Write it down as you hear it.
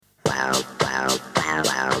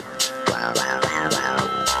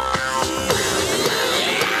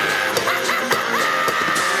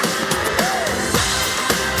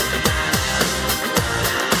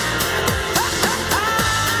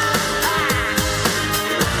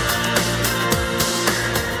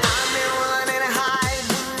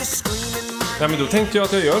Nej, men då tänkte jag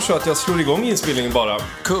att jag gör så att jag slår igång inspelningen bara.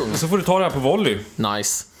 Kung. Så får du ta det här på volley.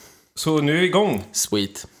 Nice. Så nu är vi igång.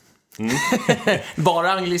 Sweet.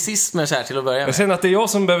 Bara anglicismer så här till att börja med. Jag känner att det är jag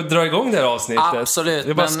som behöver dra igång det här avsnittet. Absolut.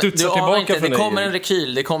 Jag bara studsar tillbaka inte, från det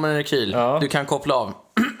dig. kommer en rekyl. Ja. Du kan koppla av.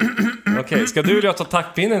 Okej, ska du eller jag ta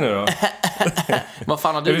taktpinnen nu då? Vad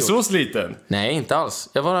fan har du Är du gjort? så sliten? Nej, inte alls.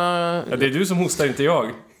 Jag bara... Ja, det är du som hostar, inte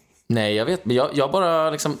jag. Nej, jag vet. Men jag bara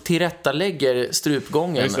liksom tillrättalägger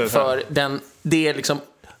strupgången Just det, för det är liksom...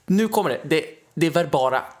 Nu kommer det är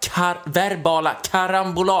verbala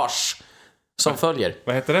karambolage som följer.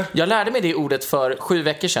 Vad heter det? Jag lärde mig det ordet för 7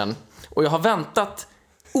 veckor sedan. Och jag har väntat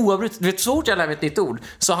oavbrutet. Du vet, så fort jag lär mig ett nytt ord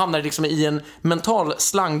så hamnar det liksom i en mental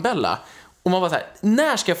slangbälla. Och man bara så här,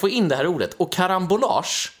 när ska jag få in det här ordet? Och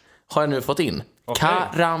karambolage har jag nu fått in. Okay.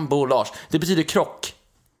 Karambolage. Det betyder krock.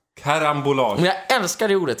 Karambolage. Men jag älskar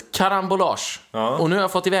det ordet, karambolage. Ja. Och nu har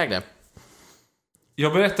jag fått iväg det.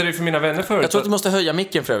 Jag berättade ju för mina vänner förut. Jag tror att du måste höja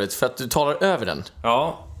micken för övrigt för att du talar över den.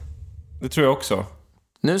 Ja, det tror jag också.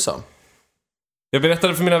 Nu så. Jag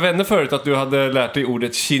berättade för mina vänner förut att du hade lärt dig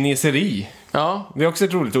ordet kineseri. Ja, Det är också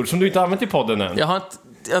ett roligt ord som du inte använt i podden än. jag har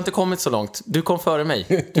inte kommit så långt. Du kom före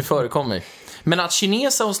mig. Du förekom mig. Men att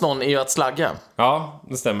kinesa hos någon är ju att slagga. Ja,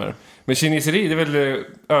 det stämmer. Men kineseri, det är väl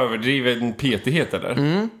överdriven petighet, eller?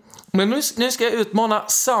 Mm. Men nu ska jag utmana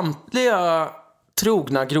samtliga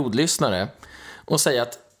trogna grodlyssnare och säga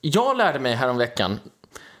att jag lärde mig häromveckan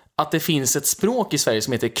att det finns ett språk i Sverige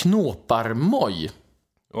som heter knåparmoj.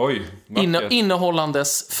 Oj,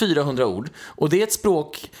 Innehållandes 400 ord. Och det är ett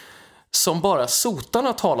språk som bara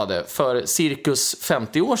sotarna talade för cirkus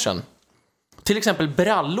 50 år sedan. Till exempel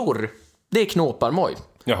brallor, det är knåparmoj.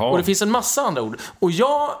 Jaha. Och det finns en massa andra ord. Och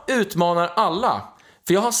jag utmanar alla.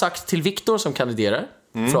 För jag har sagt till Viktor som kandiderar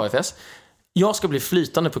för AFS, jag ska bli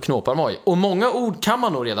flytande på knåparmoj. Och många ord kan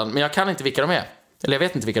man nog redan, men jag kan inte vilka de är. Eller jag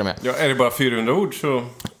vet inte vilka de är. Ja, är det bara 400 ord så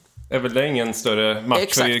är väl det ingen större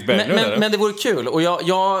match för Erik Berglund. Men det vore kul. Och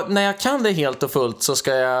när jag kan det helt och fullt så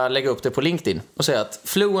ska jag lägga upp det på LinkedIn och säga att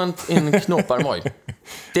fluent in knåparmoj.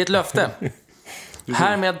 Det är ett löfte.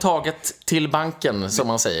 Härmed taget till banken, som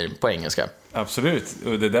man säger på engelska. Absolut.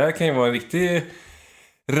 Och det där kan ju vara en riktig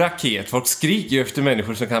raket. Folk skriker ju efter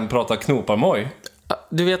människor som kan prata knåparmoj.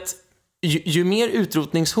 Du vet, ju mer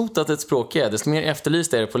utrotningshotat ett språk är, desto mer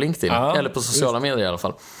efterlyst är det på LinkedIn. Ja, eller på sociala medier i alla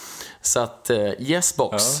fall. Så att, yes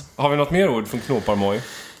box. Ja. Har vi något mer ord från knåparmoj?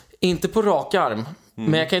 Inte på rak arm.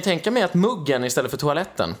 Men jag kan ju tänka mig att muggen istället för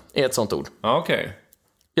toaletten är ett sånt ord. Ja, okej.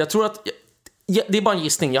 Jag tror att... det är bara en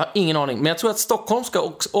gissning, jag har ingen aning. Men jag tror att stockholmska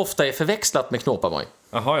ofta är förväxlat med knåparmoj.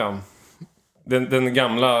 Jaha, ja. Den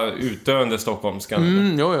gamla utdöende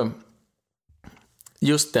stockholmskan. Jo.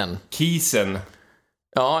 Just den. Kisen.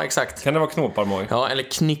 Ja, exakt. Kan det vara knåparmoj? Ja, eller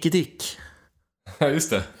knickedick. Ja, just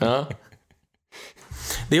det. Ja.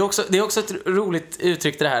 Det är också ett roligt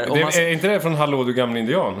uttryck det här. Är inte det från Hallå du gamla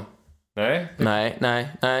indian? Nej. Nej.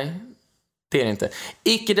 Det är det inte.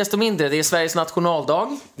 Icke desto mindre, det är Sveriges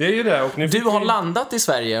nationaldag. Det är ju det. Och Du har landat i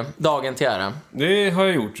Sverige, dagen till ära. Det har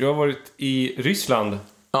jag gjort. Jag har varit i Ryssland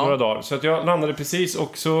några dagar. Så att jag landade precis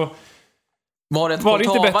och så... Var det ett Var det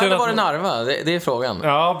inte Poltava bättre eller än var det att- Narva? Det är frågan.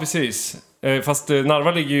 Ja, precis. Fast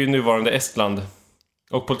Narva ligger ju i nuvarande Estland.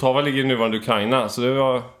 Och Poltava ligger i nuvarande Ukraina. Så det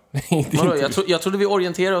var... Vadå? Jag trodde vi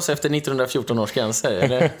orienterade oss efter 1914 års gränser,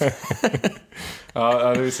 eller? Ja,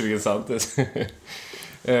 det är visserligen sant.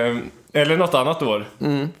 Eller något annat år.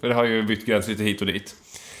 För det har ju bytt gräns lite hit och dit.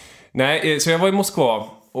 Nej, så jag var i Moskva.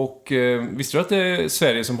 Och visste du att det är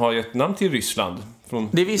Sverige som har gett namn till Ryssland?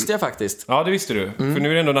 Det visste jag faktiskt. Ja, det visste du. För nu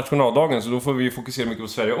är det ändå nationaldagen, så då får vi ju fokusera mycket på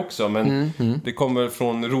Sverige också. Men det kommer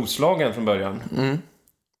från Roslagen från början.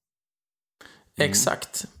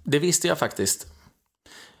 Exakt. Det visste jag faktiskt.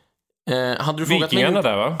 Hade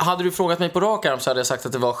du frågat mig på rak arm så hade jag sagt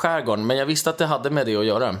att det var skärgården. Men jag visste att det hade med det att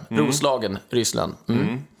göra. Roslagen, Ryssland.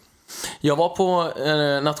 Jag var på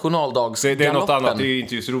nationaldagsgaloppen. Det är något annat, det är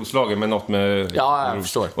inte just Roslagen, men något med... Ja, jag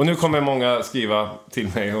förstår. Och nu kommer många skriva till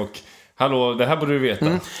mig och... Hallå, det här borde du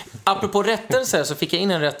veta. Apropå rättelse så fick jag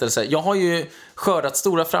in en rättelse. Jag har ju skördat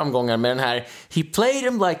stora framgångar med den här He played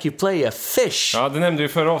him like you play a fish. Ja, det nämnde du i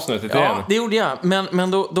förra avsnittet igen. Ja, det gjorde jag.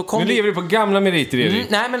 Men då kom... Nu lever du på gamla meriter, Erik.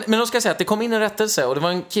 Nej, men då ska jag säga att det kom in en rättelse. Och det var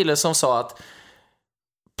en kille som sa att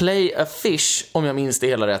play a fish, om jag minns det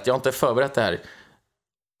hela rätt, jag har inte förberett det här,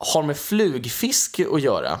 har med flugfiske att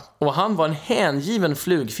göra. Och han var en hängiven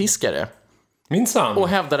flugfiskare. Minsann. Och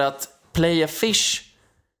hävdade att play a fish...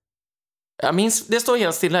 Jag minns, det står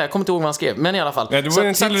helt stilla, jag kommer inte ihåg vad han skrev. Men i alla fall. Ja,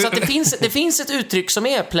 så att det finns ett uttryck som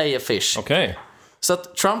är play a fish. Okej. Så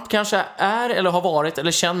att Trump kanske är, eller har varit,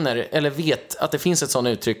 eller känner, eller vet att det finns ett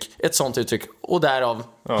sånt uttryck. Och därav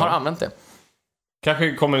har använt det.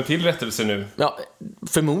 Kanske kommer en till rättelse nu. Ja,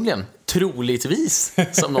 förmodligen. Troligtvis,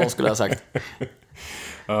 som någon skulle ha sagt.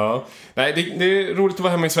 Ja. Nej, det är roligt att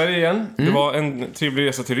vara hemma i Sverige igen. Det var en trevlig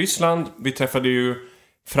resa till Ryssland. Vi träffade ju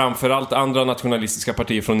framförallt andra nationalistiska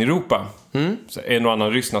partier från Europa. Så en och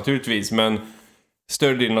annan ryss naturligtvis, men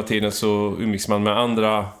större delen av tiden så umgicks man med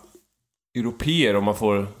andra europeer, om man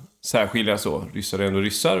får särskilja så. Ryssar är ändå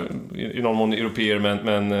ryssar, i någon mån europeer,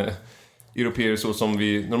 men europeer så som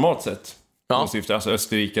vi normalt sett. Ja. Alltså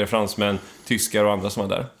österrikare, fransmän, tyskar och andra som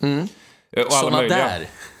var där. Och Såna där.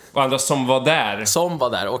 Och andra som var där. Som var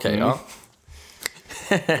där, okej, ja.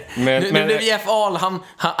 Nu blev Jeff Ahl,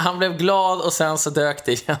 han blev glad och sen så dök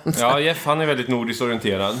det igen. Ja, Jeff, han är väldigt nordiskt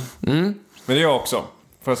orienterad. Men det är jag också,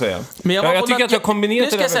 får jag säga. Men jag tycker att jag kombinerat det.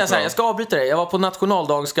 Nu ska jag säga så här, jag ska avbryta det. Jag var på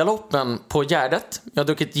nationaldagsgaloppen på Gärdet. Jag har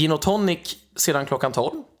druckit gin och tonic sedan klockan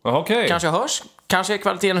 12. Okay. Kanske hörs. Kanske är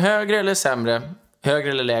kvaliteten högre eller sämre. Högre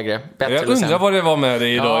eller lägre. Bättre jag eller sämre. Undrar vad det var med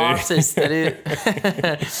dig idag. Ja, precis.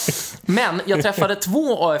 Men jag träffade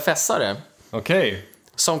 2 AFS-are. Okej.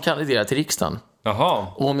 Som kandiderar till riksdagen. Jaha.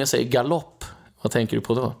 Och om jag säger galopp, vad tänker du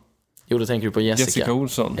på då? Jo, då tänker du på Jessica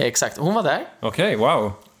Olsson. Exakt, hon var där. Okej,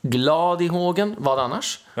 wow. Glad i hågen, vad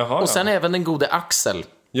annars? Jaha, och sen även den gode Axel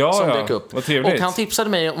som dök upp. Vad trevligt. Och han tipsade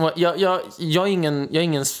mig om, jag är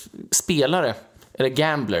ingen spelare eller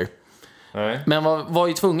gambler. Nej. Men var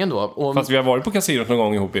ju tvungen då. Fast vi har varit på kasinot någon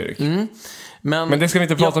gång ihop, Erik. Men det ska vi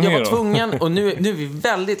inte prata om. Jag var tvungen, och nu är vi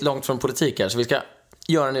väldigt långt från politik här, så vi ska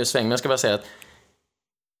göra en ny sväng. Men jag ska bara säga att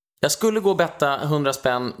jag skulle gå och betta 100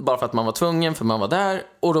 spänn bara för att man var tvungen, för man var där.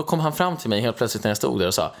 Och då kom han fram till mig helt plötsligt när jag stod där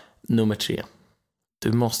och sa: nummer 3.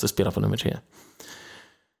 Du måste spela på nummer 3.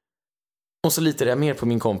 Och så litade jag mer på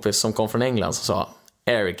min kompis som kom från England, som sa: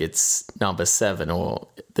 Eric, it's number 7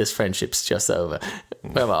 och this friendship's just over.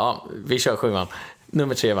 Och jag bara, ja, vi kör 7.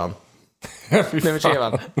 Nummer 3 vann. Nummer 3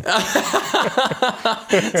 vann.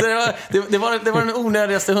 Så det var den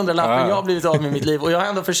onödigaste 100-lappen jag har blivit av med mitt liv. Och jag har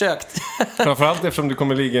ändå försökt. Framförallt eftersom du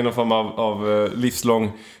kommer ligga i någon form av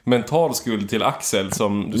livslång mental skuld till Axel,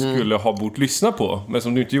 som du skulle ha bort lyssna på, men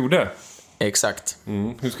som du inte gjorde. Exakt.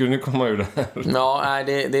 Hur skulle ni komma ur det här? Ja, nej,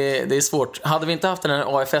 det är svårt. Hade vi inte haft den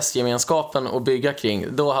här AFS-gemenskapen att bygga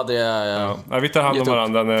kring, då hade jag... Ja, vi tar hand om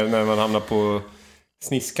varandra när man hamnar på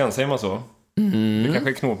sniskan, säger man så? Det kanske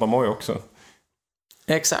är knåpamoj också.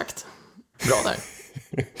 Exakt. Bra där.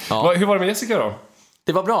 Ja. Hur var det med Jessica då?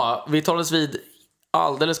 Det var bra. Vi talades vid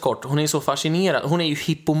alldeles kort. Hon är så fascinerad. Hon är ju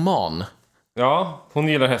hippoman. Ja, hon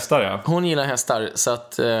gillar hästar, ja. Hon gillar hästar, så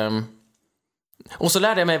att... Och så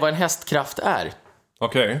lärde jag mig vad en hästkraft är.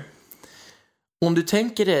 Okej. Om du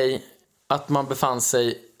tänker dig att man befann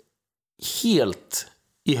sig helt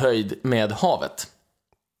i höjd med havet.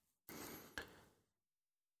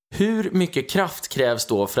 Hur mycket kraft krävs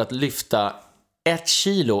då för att lyfta 1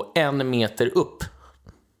 kilo 1 meter upp?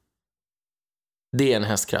 Det är en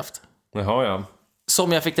hästkraft. Jaha, ja.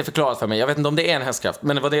 Som jag fick det förklarat för mig. Jag vet inte om det är en hästkraft,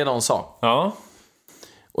 men det var det någon sa. Ja.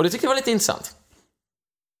 Och det tyckte jag var lite intressant.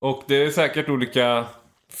 Och det är säkert olika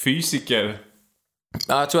fysiker.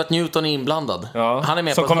 Ja, jag tror att Newton är inblandad. Ja. Han är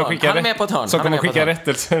med på ett hörn. Han är med på ett hörn. Som kommer skicka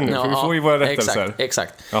rättelser nu, för vi får ju våra rättelser.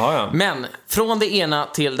 Exakt. Jaha, ja. Men från det ena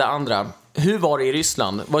till det andra. Hur var det i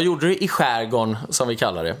Ryssland? Vad gjorde du i skärgården, som vi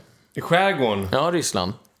kallar det? I skärgården? Ja,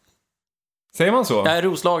 Ryssland. Säger man så? Ja,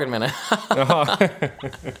 Roslagen menar jag. Jaha.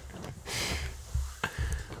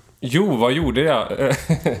 Jo, vad gjorde jag?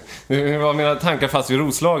 Nu var mina tankar fast vid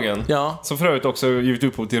Roslagen. Ja. Som för övrigt också givit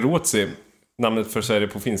upphov till Ruotsi. Namnet för Sverige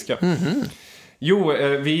på finska. Jo,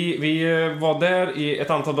 vi var där i ett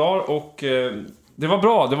antal dagar och det var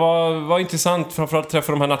bra. Det var intressant framförallt att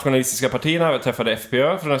träffa de här nationalistiska partierna. Jag träffade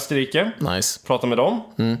FPÖ från Österrike. Nice. Pratade med dem.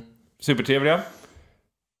 Supertrevliga.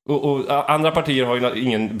 Och andra partier har ju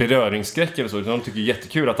ingen beröringsskräck eller så, utan de tycker det är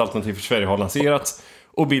jättekul att Alternativ för Sverige har lanserats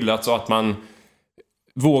och bildats, och att man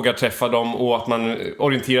vågar träffa dem och att man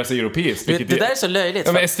orienterar sig europeiskt. Det där är så löjligt.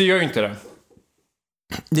 Ja, men SD gör ju inte det.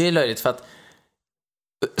 Det är löjligt för att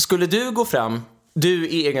skulle du gå fram, du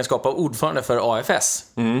i egenskap av ordförande för AFS,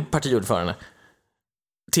 partiordförande,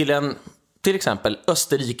 till exempel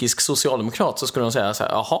österrikisk socialdemokrat, så skulle de säga så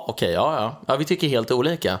här: jaha, okej, ja, vi tycker helt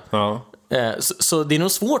olika. Ja. Så det är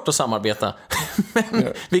nog svårt att samarbeta. Men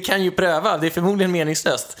vi kan ju pröva. Det är förmodligen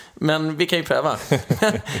meningslöst, men vi kan ju pröva.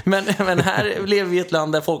 Men här lever vi i ett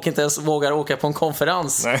land där folk inte ens vågar åka på en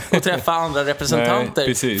konferens och träffa andra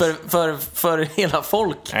representanter för hela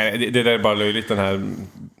folk. Nej, det där är bara löjligt, den här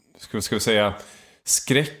ska vi säga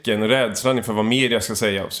skräcken, rädslan inför vad media ska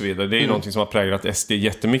säga och så vidare. Det är ju någonting som har präglat SD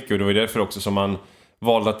jättemycket, och det var därför också som man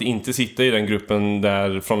valde att inte sitta i den gruppen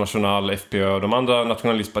där Front National, FPÖ och de andra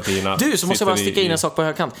nationalistpartierna. Du, så måste jag bara sticka in en sak på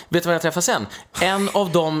högkant. Vet du vad jag träffade sen? En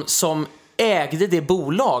av dem som ägde det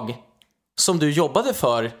bolag som du jobbade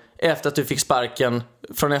för efter att du fick sparken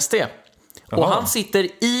från SD. Och han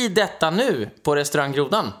sitter i detta nu på restaurang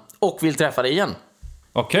Grodan och vill träffa dig igen.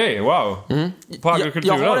 Okej, wow. På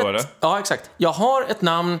Agrokultura då, eller? Ja, exakt. Jag har ett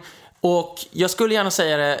namn. Och jag skulle gärna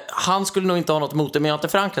säga det. Han skulle nog inte ha något emot det, men jag har inte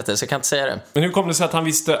förankrat det, så jag kan inte säga det. Men hur kom det sig att han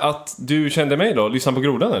visste att du kände mig då? Lyssnade på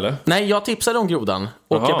Grodan, eller? Nej, jag tipsade om Grodan.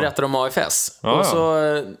 Och jag berättade om AFS. Och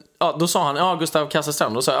så, då sa han, Gustav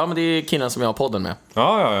Kasselstrand. Då sa jag, men det är killen som jag har podden med.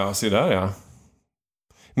 Ja, se där, ja.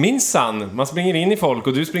 Minsann, man springer in i folk,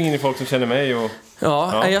 och du springer in i folk som känner mig. Och...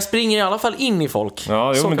 Ja, jag springer i alla fall in i folk.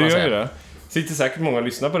 Ja, men du gör ju det. Sitter säkert många och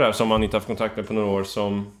lyssnar på det här som man inte haft kontakt med på några år,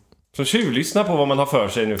 som tjuvlyssnar på vad man har för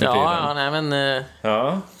sig nu för tiden.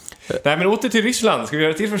 Nej, men åter till Ryssland. Ska vi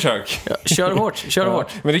göra ett till försök? Ja, kör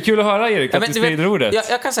hårt. Men det är kul att höra, Erik, att du sprider ordet.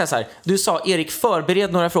 Jag kan säga så här. Du sa, Erik,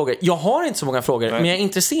 förbered några frågor. Jag har inte så många frågor, men jag är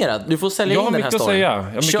intresserad. Du får sälja in den här storyn. Jag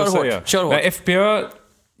har mycket att säga. Kör hårt. Nej, FPÖ,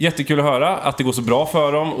 jättekul att höra att det går så bra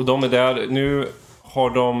för dem. Och de är där. Nu har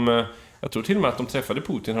de... Jag tror till och med att de träffade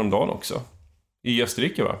Putin häromdagen också. I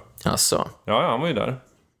Österrike, va? Asså. Ja, han var ju där.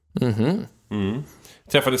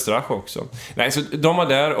 Träffade Strache också. Nej, så de var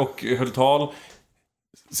där och höll tal.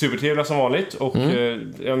 Supertrevliga som vanligt. Och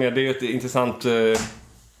jag menar, det är ett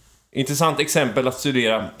intressant exempel att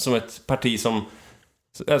studera som ett parti som...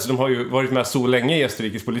 Alltså de har ju varit med så länge i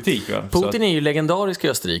Österrikes politik, va? Putin är ju legendarisk i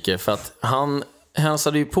Österrike för att han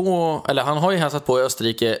hälsade ju på, eller han har ju hälsat på i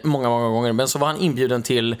Österrike många gånger, men så var han inbjuden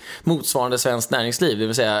till motsvarande svenskt näringsliv, det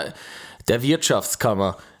vill säga der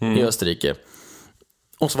Wirtschaftskammer i Österrike.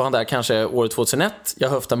 Och så var han där kanske året 2001. Jag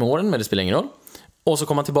höftar med åren, men det spelar ingen roll. Och så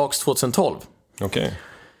kom han tillbaks 2012. Okej.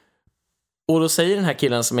 Och då säger den här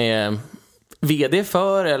killen som är vd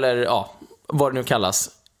för, eller vad det nu kallas,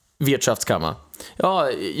 Wirtschaftskammer. Ja,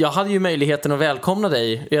 jag hade ju möjligheten att välkomna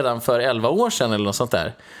dig redan för 11 år sedan eller något sånt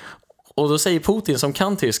där. Och då säger Putin, som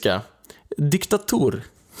kan tyska, diktatur.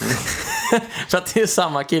 För att det är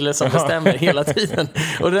samma kille som bestämmer hela tiden.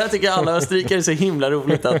 Och det där tycker alla österrikare är så himla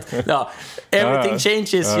roligt att everything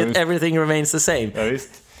changes, yet everything remains the same. Ja, visst.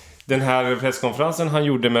 Den här presskonferensen han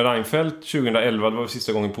gjorde med Reinfeldt 2011, det var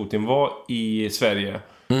sista gången Putin var i Sverige.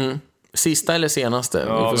 Sista eller senaste?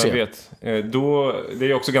 Ja, jag vet. Det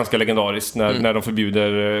är också ganska legendariskt när de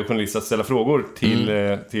förbjuder journalister att ställa frågor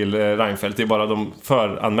till Reinfeldt. Det är bara de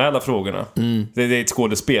föranmälda frågorna. Det är ett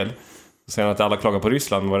skådespel. Sen att alla klagar på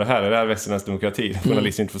Ryssland, vad det här är. Det här är västerländsk demokrati.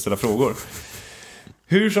 Journalister inte får ställa frågor.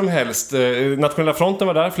 Hur som helst, Nationella fronten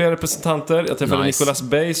var där, flera representanter. Jag träffade Nicolas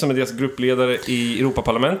Bay som är deras gruppledare i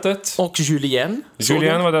Europaparlamentet. Och Julien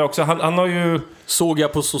var där också. Han har ju... Såg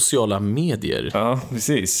jag på sociala medier. Ja,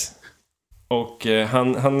 precis. Och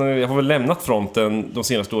han har väl lämnat fronten de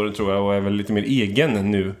senaste åren, tror jag, och är väl lite mer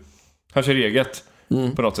egen nu. Han kör eget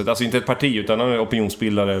på något sätt. Alltså inte ett parti, utan han är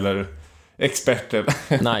opinionsbildare eller... experter.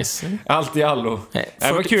 Nice. Allt i allo.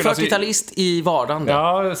 40-talist i vardande.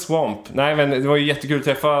 Ja, Swamp. Nej, men det var ju jättekul att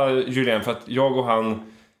träffa Julien, för att jag och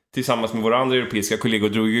han tillsammans med våra andra europeiska kollegor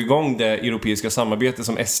drog igång det europeiska samarbete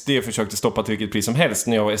som SD försökte stoppa till vilket pris som helst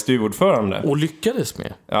när jag var SDU-ordförande. Och lyckades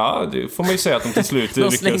med. Ja, det får man ju säga att de till slut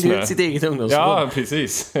lyckades med. De slängde ut sitt eget ungdomsförbund. Ja,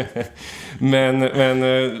 precis. men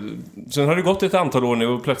sen har det gått ett antal år nu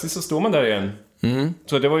och plötsligt så står man där igen.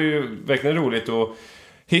 Så det var ju verkligen roligt, och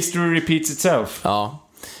history repeats itself. Ja.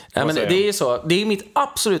 Nej, men det är så. Det är mitt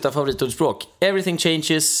absoluta favoritordspråk. Everything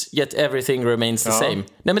changes, yet everything remains the same. Nej,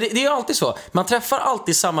 men det är alltid så. Man träffar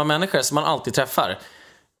alltid samma människor som man alltid träffar.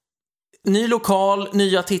 Ny lokal,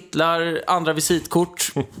 nya titlar, andra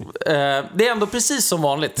visitkort. Det är ändå precis som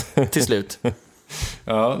vanligt till slut.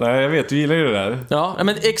 Ja, nej, jag vet, du gillar ju det där. Ja,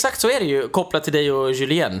 men exakt så är det ju, kopplat till dig och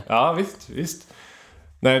Julien. Ja, visst.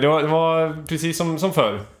 Nej, det var precis som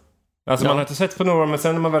förr. Alltså man har inte sett på några, men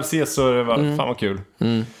sen när man väl ses så är det fan vad kul.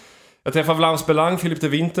 Jag träffade Vlaams Belang, Philippe de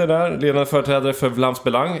Winter där, ledande företrädare för Vlaams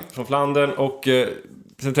Belang från Flandern. Och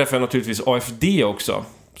sen träffade jag naturligtvis AFD också,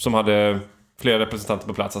 som hade flera representanter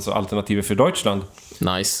på plats, alltså Alternative för Deutschland.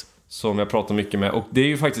 Nice. Som jag pratar mycket med. Och det är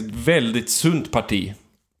ju faktiskt ett väldigt sunt parti.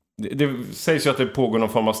 Det sägs ju att det pågår någon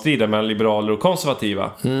form av strid mellan liberaler och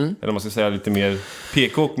konservativa. Eller man ska säga lite mer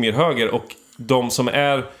PK och mer höger. Och de som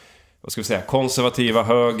är vad ska vi säga, konservativa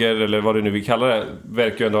höger eller vad det nu vi kallar det,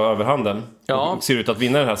 verkar ju ändå ha överhanden. Ja. Och ser ut att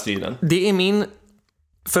vinna den här striden. Det är min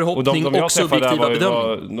förhoppning och subjektiva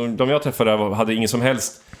bedömning. De jag träffade hade ingen som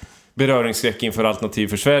helst beröringsskräck inför Alternativ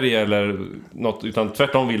för Sverige eller något, utan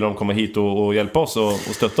tvärtom ville de komma hit och hjälpa oss och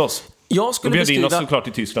stötta oss. Jag skulle beskriva... in oss såklart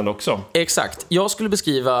i Tyskland också. Exakt. Jag skulle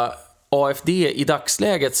beskriva AFD i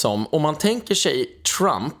dagsläget som, om man tänker sig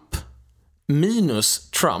Trump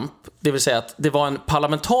minus Trump, det vill säga att det var en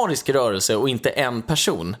parlamentarisk rörelse och inte en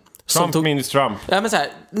person. Trump minus Trump. Ja, men så här,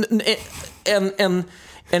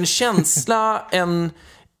 en känsla,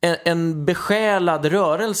 en besjälad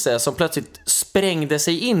rörelse som plötsligt sprängde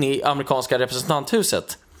sig in i amerikanska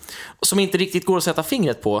representanthuset. Som inte riktigt går att sätta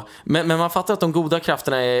fingret på. Men man fattar att de goda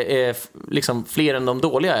krafterna är liksom fler än de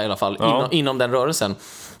dåliga i alla fall, inom den rörelsen.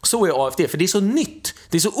 Så är AFD, för det är så nytt.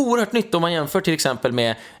 Det är så oerhört nytt om man jämför till exempel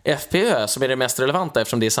med FPÖ, som är det mest relevanta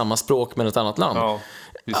eftersom det är samma språk men ett annat land. Ja,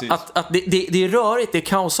 att det är rörigt, det är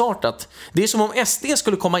kaosartat. Det är som om SD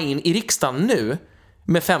skulle komma in i riksdagen nu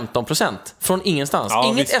med 15% från ingenstans. Ja,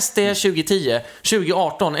 Inget SD 2010,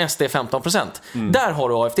 2018 SD 15%. Där har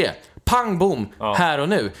du AFD. Pang, boom, här och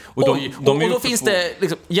nu. Och då finns det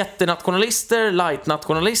liksom jättenationalister,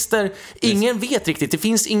 light-nationalister. Ingen vet riktigt.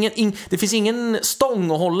 Det finns ingen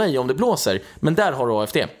stång att hålla i om det blåser. Men där har du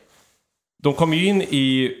AFD. De kom ju in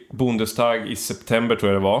i Bundestag i september,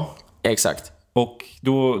 tror jag det var. Exakt. Och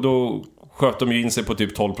då sköt de ju in sig på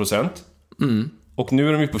typ 12%. Och nu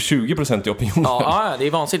är de ju på 20% i opinionen. Ja, det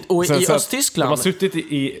är vansinnigt. Och i Östtyskland... De har suttit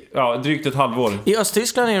i drygt ett halvår. I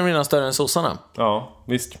Östtyskland är de redan större än sossarna. Ja,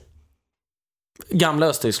 visst. Gamla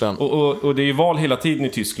Östtyskland. Och det är ju val hela tiden i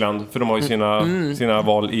Tyskland. För de har ju sina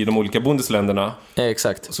val i de olika bundesländerna.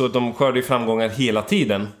 Exakt. Så de skördar ju framgångar hela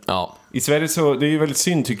tiden. Ja. I Sverige så, det är ju väldigt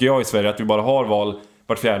synd tycker jag i Sverige att vi bara har val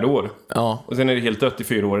vart 4:e år. Ja. Och sen är det helt dött i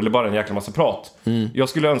 4 år. Eller bara en jäkla massa prat. Jag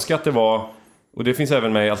skulle önska att det var, och det finns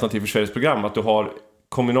även med i Alternativ för Sveriges program, att du har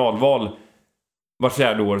kommunalval vart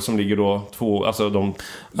 4:e år som ligger då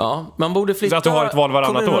man borde flytta att du har ett val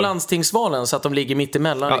varannat kommun- och år. landstingsvalen så att de ligger mitt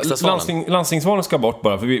emellan riksdagsvalen. Landstingsvalen ska bort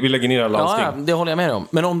bara, för vi lägger ner alla landsting. Ja, det håller jag med om.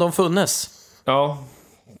 Men om de funnes... Ja.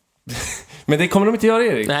 Men det kommer de inte göra,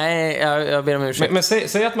 Erik. Nej, jag ber om ursäkt. Men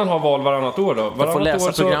säg att man har val varannat år då. Varannat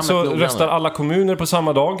år så röstar alla kommuner på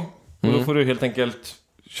samma dag. Och då får du helt enkelt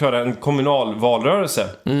köra en kommunal valrörelse.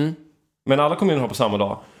 Men alla kommuner har på samma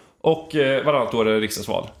dag. Och varannat år är det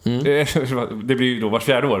riksdagsval. Det blir ju då vart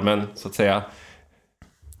 4:e år, men så att säga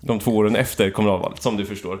de 2 åren efter kommunalvalet, som du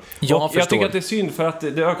förstår. Jag tycker att det är synd, för att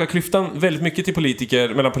det ökar klyftan väldigt mycket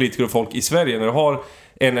till mellan politiker och folk i Sverige när du har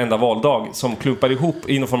en enda valdag som klumpar ihop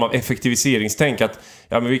i någon form av effektiviseringstänk att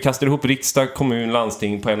men vi kastar ihop riksdag, kommun,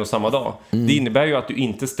 landsting på en och samma dag. Det innebär ju att du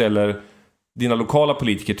inte ställer dina lokala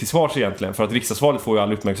politiker till svars egentligen, för att riksdagsvalet får ju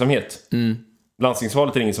all uppmärksamhet.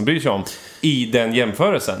 Landstingsvalet är ingen som bryr sig om i den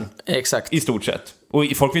jämförelsen. Exakt. I stort sett. Och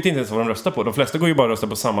folk vet inte ens vad de röstar på. De flesta går ju bara att rösta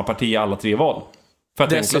på samma parti i alla 3 val. För att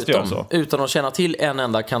dessutom, så. Utan att känna till en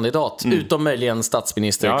enda kandidat. Utom möjligen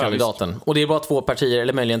statsministerkandidaten. Ja, och det är bara 2 partier,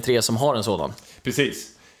 eller möjligen 3, som har en sådan. Precis.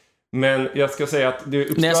 Men jag ska säga att...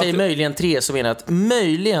 När jag säger möjligen 3 så menar jag att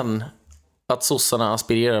möjligen att sossarna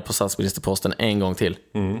aspirerar på statsministerposten en gång till.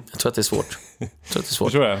 Jag tror att det är svårt. Det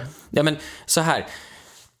tror jag. Ja, men så här.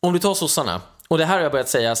 Om du tar sossarna, och det här har jag börjat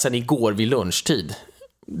säga sedan igår vid lunchtid.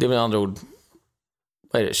 Det är med andra ord,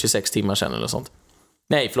 vad är det, 26 timmar sedan eller sånt.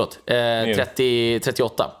 Nej, förlåt.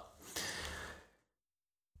 38.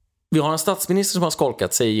 Vi har en statsminister som har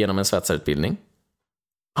skolkat sig genom en svetsarutbildning.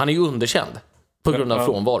 Han är ju underkänd på grund av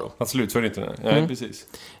frånvaro. Han slutför inte det. Nej, precis.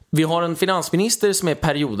 Vi har en finansminister som är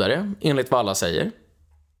periodare, enligt vad alla säger.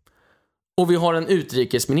 Och vi har en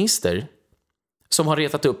utrikesminister som har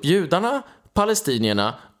retat upp judarna,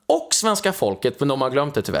 palestinierna och svenska folket, men de har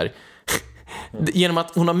glömt det tyvärr. Genom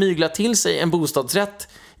att hon har myglat till sig en bostadsrätt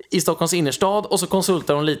i Stockholms innerstad, och så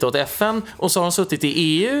konsultar hon lite åt FN, och så har hon suttit i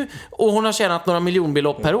EU och hon har tjänat några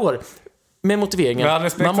miljonbelopp per år. Med motiveringen, med all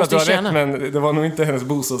respekt man måste för att rätt, men det var nog inte hennes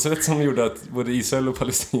bostadsrätt som gjorde att både Israel och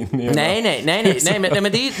Palestina... Nej,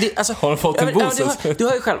 men det alltså, har hon fått en bostadsrätt? Du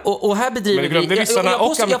har ju själv, och här bedriver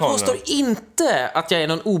vi... Jag påstår inte att jag är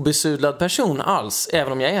någon obesudlad person alls,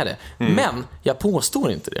 även om jag är det. Men jag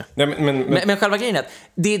påstår inte det. Nej, men själva grejen är att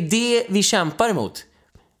det är det vi kämpar emot.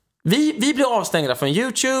 Vi blir avstängda från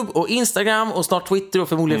YouTube och Instagram och snart Twitter och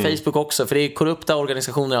förmodligen Facebook också, för det är korrupta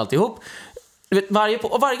organisationer alltihop.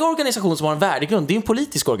 Varje organisation som har en värdegrund, det är en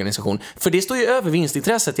politisk organisation. För det står ju över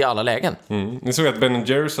vinstintresset i alla lägen. Ni såg att Ben &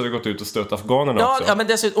 Jerry's hade gått ut och stött afghanerna också. Ja, men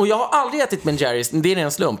dessutom, och jag har aldrig ätit Ben & Jerry's, det är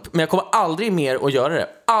en slump. Men jag kommer aldrig mer att göra det.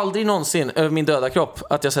 Aldrig någonsin över min döda kropp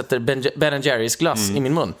att jag sätter Ben & Jerry's glass i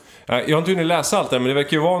min mun. Jag har inte hunnit läsa allt där, men det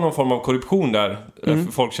verkar ju vara någon form av korruption där.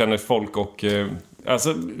 Folk känner folk och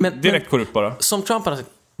alltså direkt korrupt bara. Som Trump har sagt,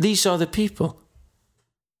 these are the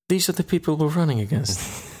people we're running against.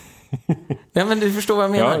 Ja, men du förstår vad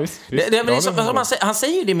jag menar. Ja, visst. Han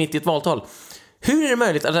säger det mitt i ett valtal. Hur är det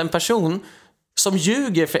möjligt att en person som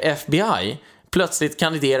ljuger för FBI plötsligt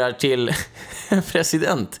kandiderar till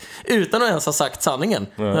president utan att ens ha sagt sanningen?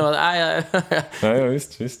 Ja,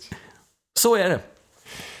 visst. Så är det.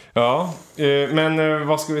 Ja, men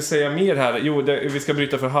vad ska vi säga mer här? Jo, vi ska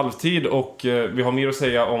bryta för halvtid och vi har mer att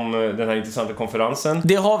säga om den här intressanta konferensen.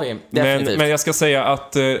 Det har vi, definitivt. Men jag ska säga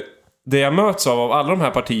att det jag möts av alla de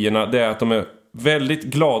här partierna, det är att de är väldigt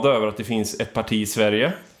glada över att det finns ett parti i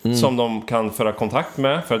Sverige som de kan föra kontakt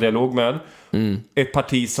med, föra dialog med. Ett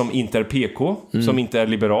parti som inte är PK, som inte är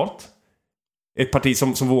liberalt. Ett parti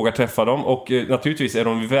som vågar träffa dem. Och naturligtvis är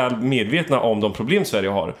de väl medvetna om de problem Sverige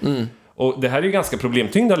har. Och det här är ju ganska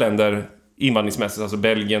problemtyngda länder invandringsmässigt, alltså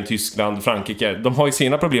Belgien, Tyskland, Frankrike. De har ju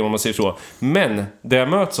sina problem om man säger så. Men det jag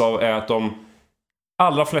möts av är att de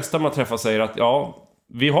allra flesta man träffar säger att ja,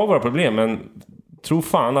 vi har våra problem, men tro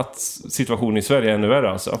fan att situationen i Sverige är ännu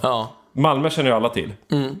värre alltså. Ja. Malmö känner ju alla till.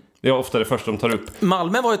 Det är ofta det första de tar upp.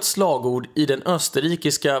 Malmö var ett slagord i den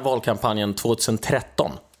österrikiska valkampanjen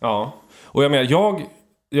 2013. Ja, och jag menar,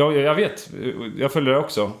 jag vet, jag följer det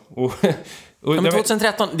också. Och men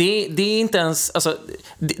 2013, det är inte ens, alltså,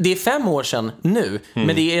 det är 5 år sedan nu, men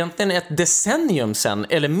det är egentligen ett decennium sedan,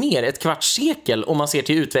 eller mer, ett kvartssekel om man ser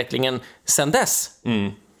till utvecklingen sedan dess.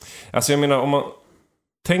 Alltså jag menar, om man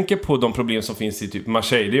tänker på de problem som finns i typ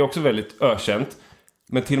Marseille, det är också väldigt ökänt.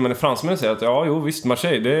 Men till och med fransmännen säger att ja, jo visst,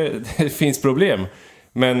 Marseille, det finns problem.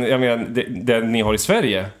 Men jag menar, det ni har i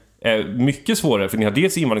Sverige är mycket svårare, för ni har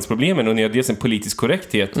dels invandringsproblemen och ni har dels en politisk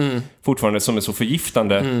korrekthet fortfarande som är så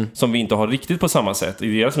förgiftande som vi inte har riktigt på samma sätt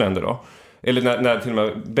i deras länder då. Eller när till och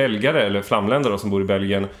med belgare eller flamländare som bor i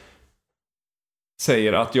Belgien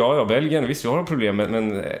säger att ja, Belgien, visst vi har problem,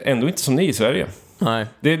 men ändå inte som ni i Sverige. Nej.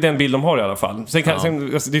 Det är den bild de har i alla fall. Sen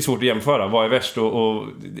det är svårt att jämföra, vad är värst och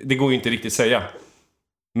det går ju inte riktigt säga.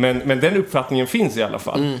 Men den uppfattningen finns i alla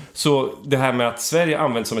fall. Så det här med att Sverige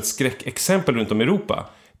används som ett skräckexempel runt om i Europa,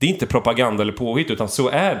 det är inte propaganda eller påhitt, utan så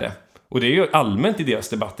är det. Och det är ju allmänt i deras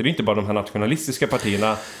debatter. Det är inte bara de här nationalistiska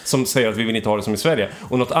partierna som säger att vi vill inte ha det som i Sverige.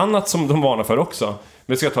 Och något annat som de varnar för också,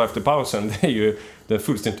 men ska jag ta efter pausen, det är ju den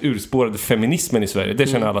fullständigt urspårade feminismen i Sverige. Det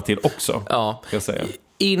känner alla till också, ska jag säga.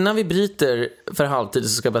 Innan vi bryter för halvtid så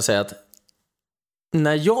ska jag bara säga att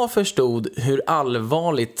när jag förstod hur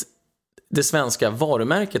allvarligt det svenska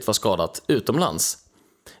varumärket var skadat utomlands,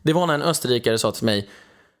 det var när en österrikare sa till mig: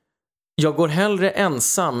 jag går hellre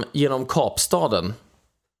ensam genom Kapstaden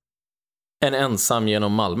än ensam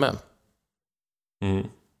genom Malmö.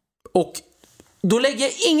 Och då lägger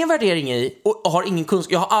jag ingen värdering i och har ingen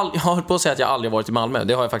kunskap. Jag har hållit på att säga att jag aldrig varit i Malmö.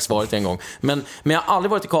 Det har jag faktiskt varit en gång. Men jag har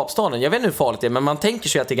aldrig varit i Kapstaden. Jag vet inte hur farligt det är, men man tänker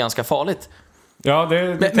sig att det är ganska farligt. Ja,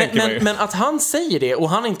 det tänker man ju. Men att han säger det, och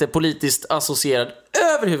han är inte politiskt associerad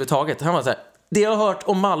överhuvudtaget. Han var så här: det jag har hört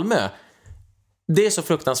om Malmö, det är så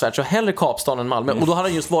fruktansvärt, så hellre Kapstaden än Malmö. Och då hade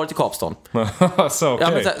han just varit i Kapstaden. Så,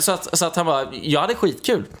 okay. Så att han bara, jag hade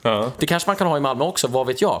skitkul. Det kanske man kan ha i Malmö också, vad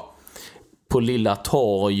vet jag. På Lilla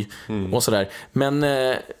Torg och sådär. Men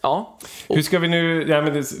ja. Hur ska vi nu,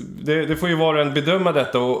 det får ju vara en bedöma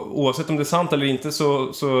detta, och oavsett om det är sant eller inte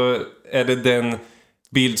så är det den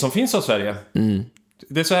bild som finns av Sverige.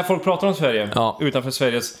 Det är så här folk pratar om Sverige, utanför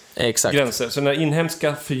Sveriges gränser. Så den här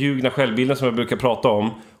inhemska förljugna självbilden som jag brukar prata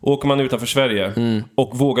om, åker man utanför Sverige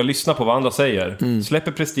och vågar lyssna på vad andra säger,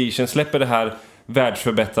 släpper prestigen, släpper det här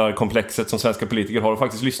världsförbättarkomplexet som svenska politiker har och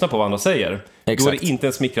faktiskt lyssna på vad andra säger. Då är det inte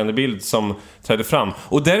en smickrande bild som träder fram.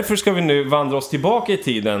 Och därför ska vi nu vandra oss tillbaka i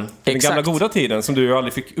tiden, den gamla goda tiden som du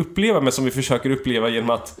aldrig fick uppleva, men som vi försöker uppleva genom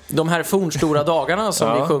att de här fornstora dagarna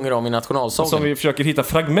som vi sjunger om i nationalsången, som vi försöker hitta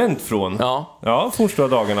fragment från. Ja, fornstora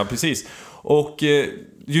dagarna, precis. Och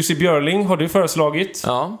Jussi Björling har du föreslagit.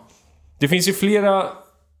 Det finns ju flera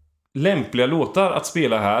lämpliga låtar att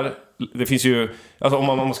spela här. Det finns ju, alltså om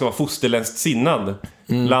man ska vara fosterländskt sinnad,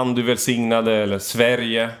 Land du välsignade eller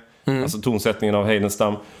Sverige, alltså tonsättningen av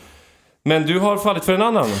Heidenstam. Men du har fallit för en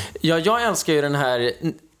annan. Ja, jag älskar ju den här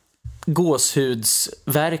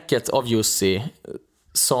gåshudsverket av Jussi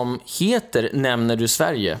som heter Nämner du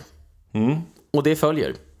Sverige. Och det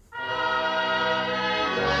följer.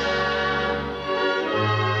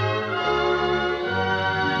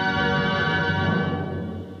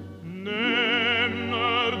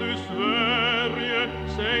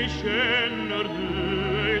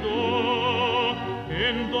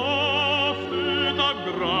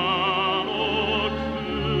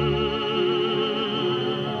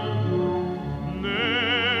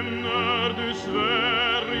 Nämner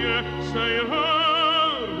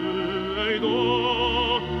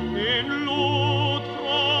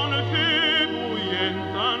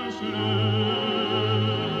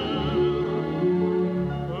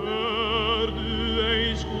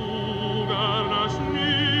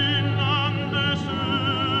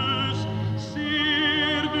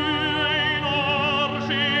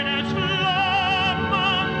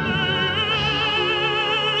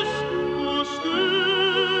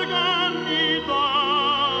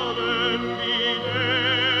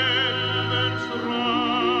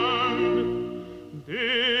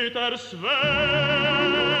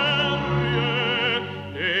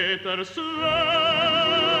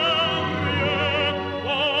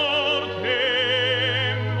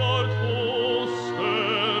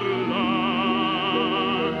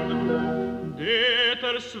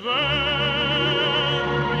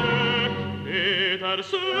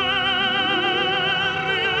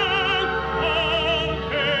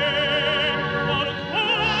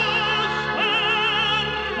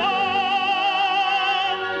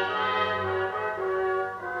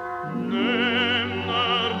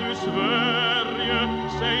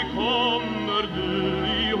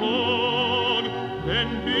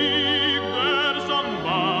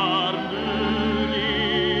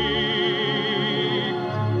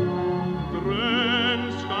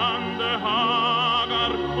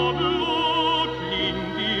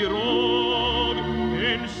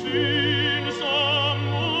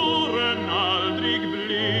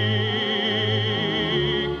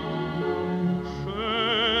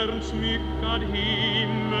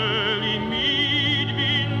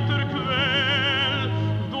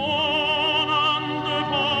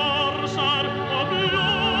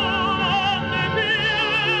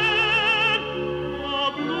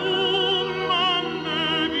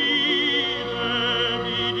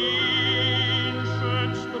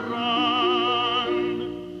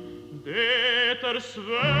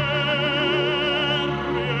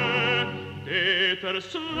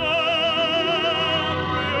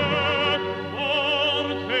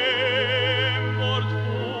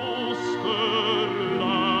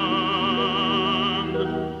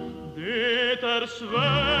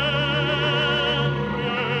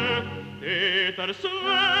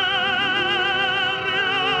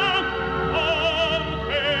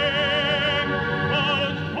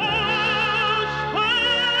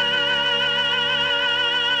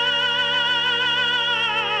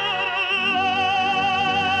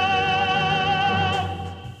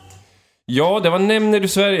Ja, det var Nämner du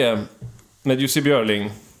Sverige med Jussi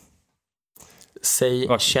Björling. Säg,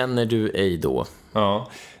 känner du ej då? Ja,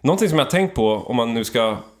 någonting som jag har tänkt på om man nu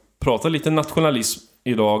ska prata lite nationalism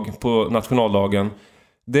idag på nationaldagen,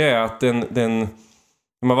 det är att när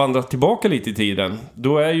man vandrar tillbaka lite i tiden,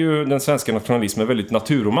 då är ju den svenska nationalismen väldigt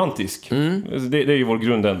naturromantisk. Det är ju vår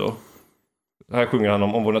grund ändå. Här sjunger han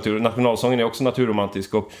om vår natur. Nationalsången är också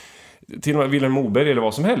naturromantisk, och till och med Vilhelm Moberg eller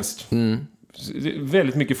vad som helst.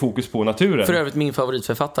 Väldigt mycket fokus på naturen. För övrigt min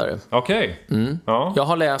favoritförfattare. Okej. Ja. Jag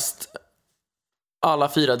har läst alla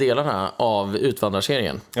 4 delarna av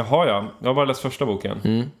Utvandrarserien. Jaha, ja. Jag har bara läst första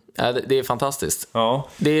boken. Ja, det är fantastiskt. Ja.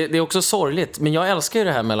 Det är också sorgligt, men jag älskar ju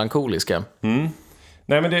det här melankoliska.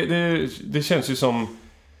 Nej, men det känns ju som...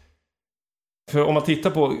 För om man tittar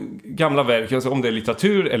på gamla verk, alltså om det är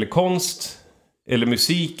litteratur eller konst eller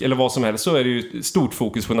musik eller vad som helst, så är det ju stort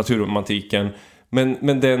fokus på naturromantiken.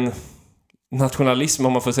 Men den nationalism,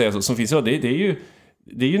 om man får säga så, som finns, det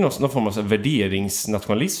är ju någon form av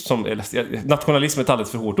värderingsnationalism. Nationalism är ett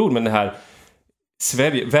alldeles för hårt ord, men det här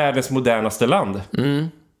Sverige, världens modernaste land.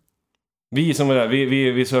 Vi som är där,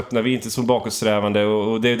 vi är så öppna, vi är inte så bakåtsträvande,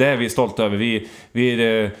 och det är det vi är stolta över. Vi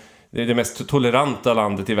är det mest toleranta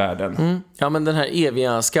landet i världen. Ja, men den här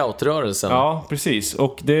eviga scoutrörelsen. Ja, precis.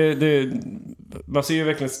 Och man ser ju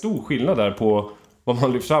verkligen stor skillnad där på vad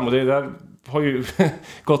man lyfter fram, och det där har ju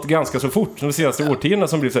gått ganska så fort de senaste årtiondena,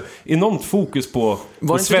 som blir så enormt fokus på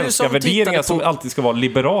svenska värderingar som alltid ska vara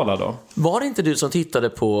liberala då. Var det inte du som tittade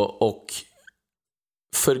på och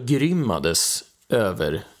förgrymmades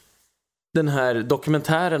över den här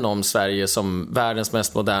dokumentären om Sverige som världens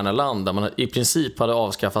mest moderna land, där man i princip hade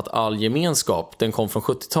avskaffat all gemenskap? Den kom från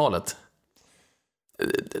 70-talet.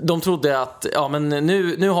 De trodde att men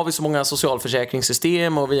nu har vi så många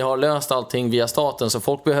socialförsäkringssystem och vi har löst allting via staten, så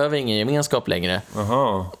folk behöver ingen gemenskap längre.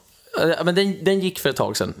 Aha. Men den gick för ett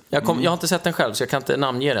tag sedan. Jag har inte sett den själv, så jag kan inte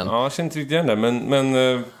namnge den. Ja, jag känner inte riktigt igen den,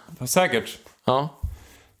 men säkert. Ja.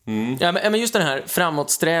 Ja, men just den här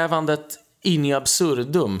framåtsträvandet in i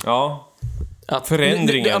absurdum. Ja. Att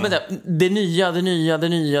förändringen. Det nya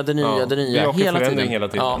hela tiden. Hela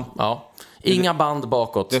tiden. Ja. Inga band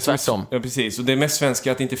bakåt, tvärtom. Ja, precis. Och det är mest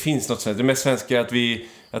svenska att det inte finns något svenskt. Det är mest svenska att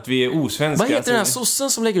vi är osvenska. Vad heter den här sossen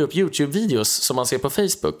som lägger upp YouTube-videos som man ser på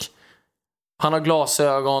Facebook? Han har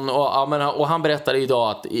glasögon och han berättade idag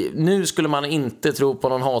att nu skulle man inte tro på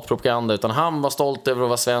någon hatpropaganda, utan han var stolt över att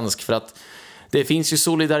vara svensk för att det finns ju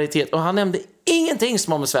solidaritet. Och han nämnde ingenting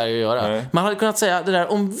som har med Sverige att göra. Nej. Man hade kunnat säga det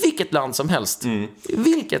där om vilket land som helst.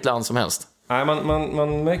 Vilket land som helst. Nej,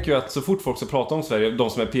 man märker ju att så fort folk ska prata om Sverige, de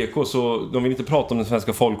som är PK, så de vill inte prata om den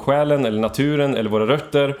svenska folksjälen eller naturen eller våra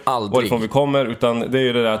rötter. Aldrig. Varifrån vi kommer, utan det är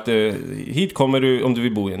ju det där att hit kommer du om du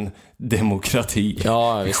vill bo i en demokrati.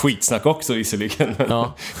 Ja, skitsnack också visserligen.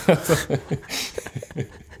 Ja.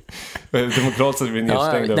 Demokratiskt blir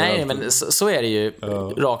nedstängda. Nej, men så är det ju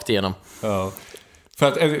rakt igenom. Ja. För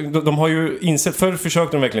att de har ju insett, förr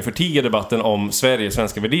försökte de verkligen förtiga debatten om Sverige,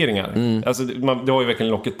 svenska värderingar. Alltså det har ju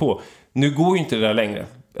verkligen locket på. Nu går ju inte det där längre.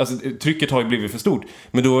 Alltså trycket har ju blivit för stort.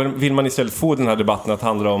 Men då vill man istället få den här debatten att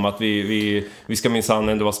handla om att vi ska minsann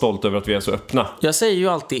ändå vara stolt över att vi är så öppna. Jag säger ju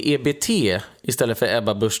alltid EBT istället för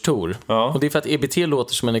Ebba Busch Thor. Och det är för att EBT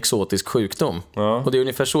låter som en exotisk sjukdom. Och det är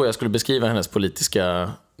ungefär så jag skulle beskriva hennes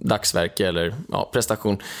politiska dagsverke eller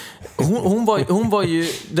prestation. Hon var ju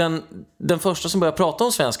den första som började prata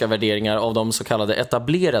om svenska värderingar av de så kallade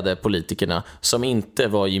etablerade politikerna som inte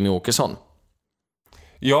var Jimmy Åkesson.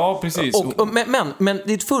 Ja, precis. Men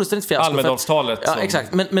det är ett fullständigt fiasko. Almedalstalet. Ja,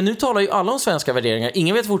 exakt. Men nu talar ju alla om svenska värderingar.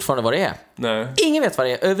 Ingen vet fortfarande vad det är. Nej. Ingen vet vad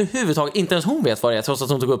det är överhuvudtaget. Inte ens hon vet vad det är, trots att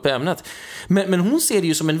hon tog upp ämnet. Men hon ser det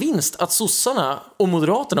ju som en vinst att sossarna och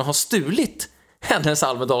moderaterna har stulit hennes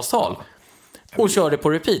Almedalstal och kör det på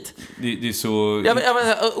repeat. Det är så...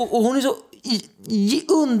 Och hon är så i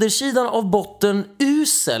undersidan av botten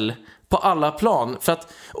usel på alla plan. För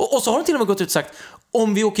att, och så har hon till och med gått ut och sagt: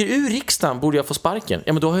 om vi åker ur riksdagen borde jag få sparken.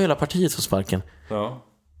 Ja, men då har hela partiet fått sparken. Ja.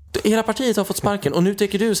 Hela partiet har fått sparken. Och nu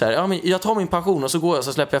tycker du så här: ja, men jag tar min pension och så går jag,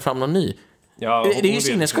 så släpper jag fram någon ny. Ja, det är ju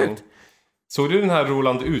sinnessjukt. Såg du den här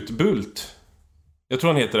Roland Utbult? Jag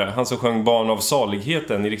tror han heter det. Han som sjöng Barn av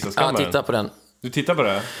saligheten i riksdagskammaren. Ja, titta på den. Du tittar på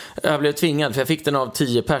det? Jag blev tvingad, för jag fick den av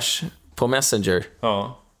 10 pers på Messenger.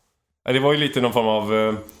 Ja. Det var ju lite någon form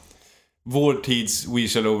av vår tids We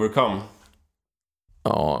Shall Overcome.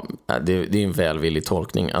 Ja, det är en välvillig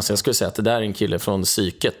tolkning. Alltså jag skulle säga att det där är en kille från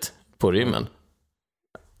psyket på rymmen.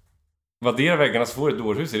 Vadderar väggarna så får ett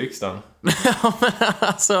dårhus i riksdagen. Ja, men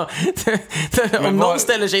alltså om någon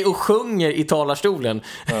ställer sig och sjunger i talarstolen.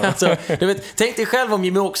 Ja. Alltså, du vet, tänk dig själv om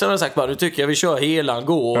Jimmy Åkesson hade sagt bara: nu tycker jag vi kör Helan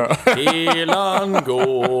gå. Helan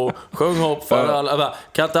gå. Sjung hopp för alla. Bara,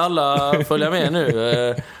 kan inte alla följa med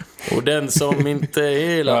nu? Och den som inte är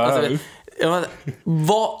hela. Alltså,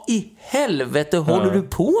 vad i helvete håller du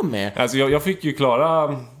på med? Alltså jag fick ju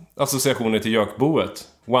klara associationer till Jökboet.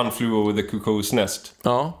 One Flew Over the Cuckoo's Nest.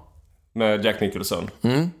 Ja. Med Jack Nicholson.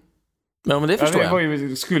 Men det förstår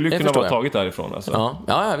jag. Skulle ju kunna vara taget därifrån alltså.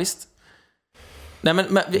 Ja, visst. Nej,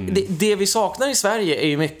 men det vi saknar i Sverige är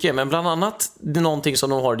ju mycket, men bland annat någonting som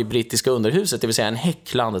de har i det brittiska underhuset, det vill säga en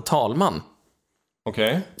häcklande talman.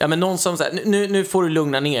 Okej. Ja, men någon som säger: nu får du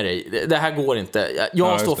lugna ner dig. Det här går inte.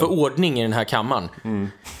 Jag står för ordning i den här kammaren.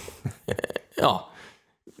 Ja.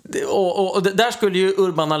 Och där skulle ju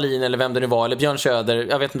Urban Ahlin, eller vem det nu var, eller Björn Söder,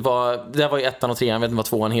 jag vet inte vad, det var ju 1 och 3, jag vet inte vad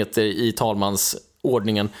 2 heter i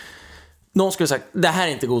talmansordningen. Någon skulle sagt: det här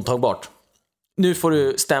är inte godtagbart. Nu får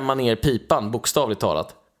du stämma ner pipan, bokstavligt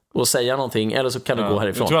talat, och säga någonting, eller så kan du gå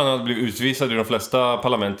härifrån. Jag tror han hade blivit utvisad i de flesta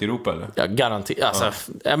parlament i Europa, eller? Ja, garanterat. Alltså,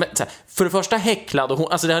 för det första häcklad,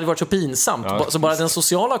 och alltså det hade varit så pinsamt. Så bara den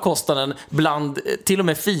sociala kostnaden bland till och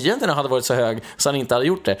med fienderna hade varit så hög så han inte hade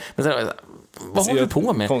gjort det. Men sen, vad håller du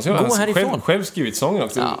på med? Gå härifrån. Själv skrivit sången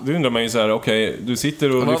också. Ja. Då undrar man ju så här: okej, du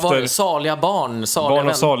sitter och lyfter... Saliga barn. Barn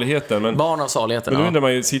av saligheten. Men barn av saligheten, men då undrar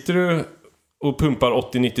man ju, sitter du och pumpar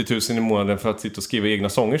 80-90 000 i månaden för att sitta och skriva egna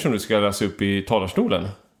sånger som du ska läsa upp i talarstolen?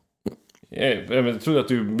 Jag trodde att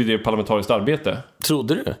du bedrev parlamentariskt arbete.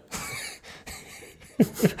 Trodde du?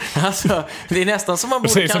 Alltså, det är nästan som man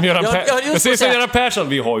borde... Jag säger som Göran Persson,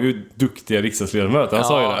 vi har ju duktiga riksdagsledamöter. Han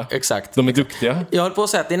sa ju det. Exakt. De är duktiga. Jag höll på att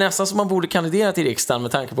säga att det är nästan som man borde kandidera till riksdagen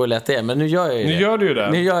med tanke på hur lätt det är. Men nu gör jag ju det. Nu gör du ju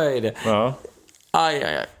det. Nu gör jag ju det. Ja.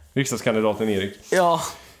 Aj. Riksdagskandidaten Erik.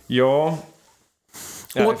 Ja.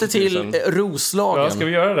 Åter till Roslagen. Ja, ska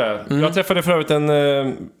vi göra det? Jag träffade för övrigt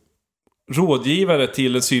en rådgivare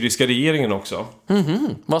till den syriska regeringen också.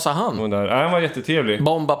 Vad sa han? Han var jättetrevlig.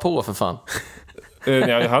 Bomba på för fan.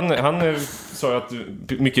 Han sa att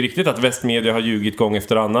mycket riktigt att västmedia har ljugit gång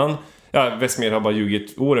efter annan. Ja, västmedia har bara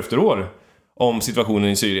ljugit år efter år om situationen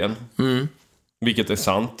i Syrien. Vilket är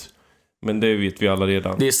sant. Men det vet vi alla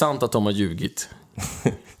redan. Det är sant att de har ljugit.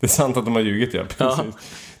 Det är sant att de har ljugit, ja. Precis.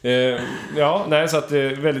 Så att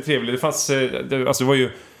väldigt trevligt. Det fanns, det var ju,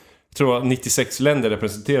 jag tror 96 länder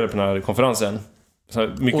representerade på den här konferensen.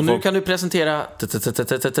 Och nu kan du presentera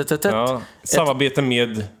samarbete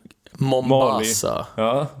med Mombasa.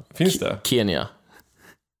 Ja, finns det? Kenya.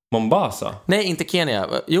 Mombasa? Nej, inte Kenya.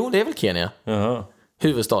 Jo, det är väl Kenya. Jaha.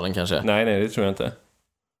 Huvudstaden kanske. Nej, det tror jag inte.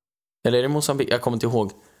 Eller är det Mozambique? Jag kommer inte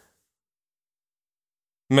ihåg.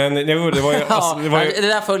 Men det var ju... det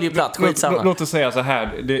där följer platt, skitsamma. Låt oss säga så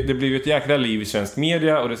här. Det blir ju ett jäkla liv i svensk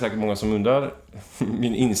media. Och det är säkert många som undrar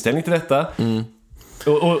min inställning till detta.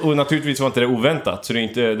 Och naturligtvis var inte det oväntat. Så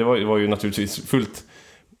det var ju naturligtvis fullt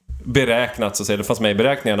beräknat, så att säga. Det fanns med i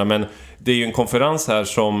beräkningarna. Men det är ju en konferens här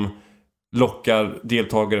som lockar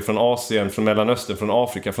deltagare från Asien, från Mellanöstern, från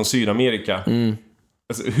Afrika, från Sydamerika.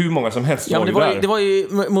 Alltså, hur många som helst var där. Det var ju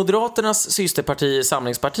Moderaternas systerparti,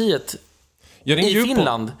 Samlingspartiet i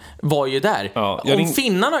Finland var ju där. Ja, om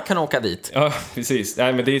finnarna kan åka dit. Ja, precis.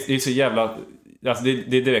 Nej, men det är så jävla... Alltså,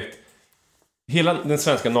 det är direkt... Hela den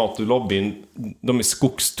svenska NATO-lobbyn, de är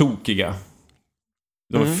skogstokiga.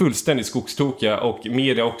 De är fullständigt skogstokiga. Och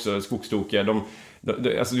media också är skogstokiga.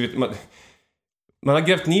 Alltså, du vet, man har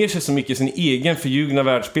grävt ner sig så mycket i sin egen förljugna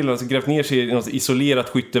världsbild. Alltså grävt ner sig i något isolerat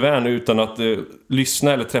skyttevärn utan att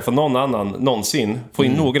lyssna eller träffa någon annan någonsin. Få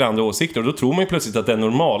in några andra åsikter. Och då tror man ju plötsligt att det är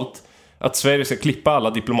normalt att Sverige ska klippa alla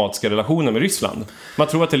diplomatiska relationer med Ryssland. Man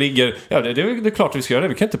tror att det ligger... Ja, det är klart vi ska göra det.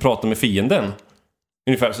 Vi kan inte prata med fienden.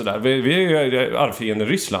 Ungefär sådär. Vi är ju arvfienden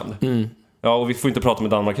Ryssland. Ja, och vi får inte prata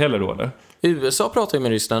med Danmark heller då, eller? USA pratar ju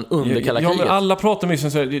med Ryssland under kalla kriget. Ja, men alla pratar med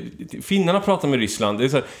Ryssland. Finnarna pratar med Ryssland.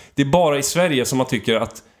 Det är bara i Sverige som man tycker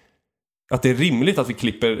att det är rimligt att vi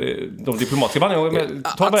klipper de diplomatiska banden.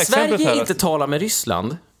 Att Sverige här, inte talar med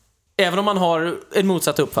Ryssland, även om man har en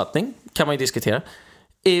motsatt uppfattning, kan man ju diskutera,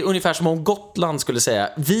 är ungefär som om Gotland skulle säga: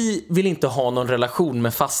 vi vill inte ha någon relation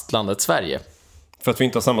med fastlandet Sverige. För att vi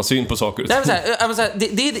inte har samma syn på saker.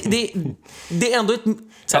 Det är ändå ett...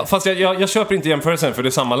 Ja, fast jag köper inte jämförelsen, för det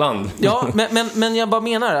är samma land. Ja, men jag bara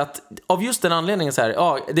menar att av just den anledningen så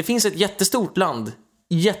här, det finns ett jättestort land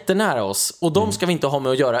jättenära oss, och de ska vi inte ha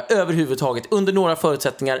med att göra överhuvudtaget under några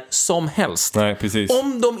förutsättningar som helst. Nej, precis.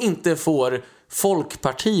 Om de inte får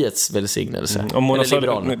Folkpartiets välsignelse.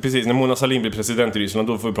 Precis, när Mona Sahlin blir president i Ryssland,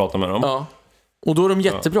 då får vi prata med dem. Ja. Och då är de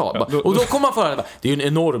jättebra. Och då kommer man få höra, det är ju en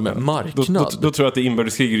enorm marknad. Då tror jag att det är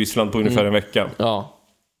inbördeskrig i Ryssland på ungefär en vecka. Ja.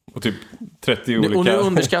 Och typ 30 olika... Och nu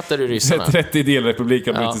underskattar du ryssarna. 30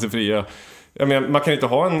 delrepubliker har brutit sig fria. Jag menar, man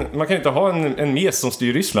kan inte ha en mes som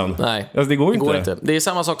styr Ryssland. Nej, alltså, det går inte. Det är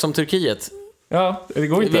samma sak som Turkiet. Ja, det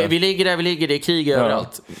går inte. Vi ligger där, det är krig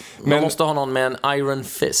överallt. Man måste ha någon med en iron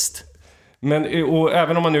fist. Men, och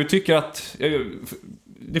även om man nu tycker att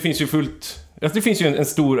det finns ju fullt... Alltså, det finns ju en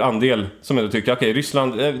stor andel som ändå tycker, okej,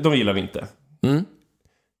 Ryssland, de gillar vi inte.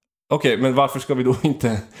 Okej, men varför ska vi då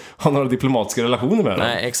inte ha några diplomatiska relationer med dem?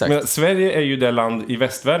 Nej, exakt. Men Sverige är ju det land i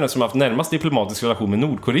västvärlden som har haft närmast diplomatisk relation med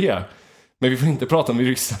Nordkorea. Men vi får inte prata med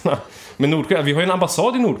ryssarna. Men Nordkorea, vi har ju en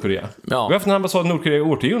ambassad i Nordkorea. Ja. Vi har haft en ambassad i Nordkorea i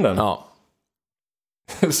årtionden. Ja.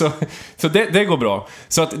 så det går bra.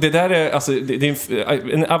 Så att det där är, alltså, det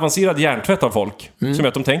är en avancerad hjärntvätt av folk som gör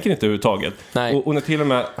att de tänker inte överhuvudtaget. Och när till och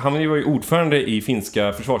med, han var ju ordförande i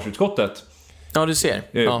finska försvarsutskottet. Ja, du ser.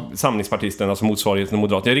 Samlingspartisten, alltså motsvarigheten av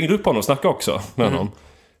Moderaterna. Jag ringde upp honom och snackade också med honom.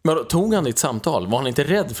 Men då, tog han ditt samtal? Var han inte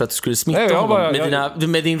rädd för att du skulle smitta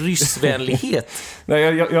honom med din ryssvänlighet? Nej,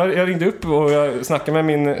 jag ringde upp och jag snackade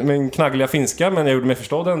med min knaggliga finska, men jag gjorde mig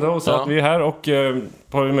förstådd ändå och sa att vi är här och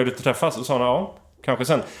har vi möjlighet att träffas. Och sa han,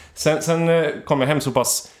 kanske sen kom jag hem så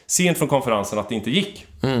pass sent från konferensen att det inte gick.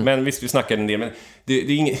 Men visst, vi snackade en del. Men det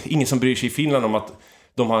är ingen som bryr sig i Finland om att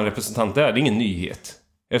de har en representant där. Det är ingen nyhet.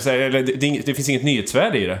 Det finns inget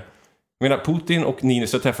nyhetsvärde i det. Jag menar, Putin och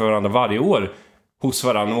Niinistö träffar varandra varje år hos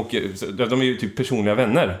varandra, och de är ju typ personliga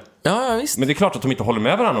vänner. Ja, visst. Men det är klart att de inte håller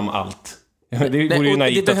med varandra om allt. Det vore ju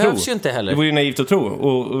naivt det att tro. behövs ju inte heller. Det vore ju naivt att tro.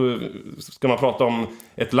 Och ska man prata om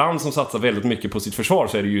ett land som satsar väldigt mycket på sitt försvar,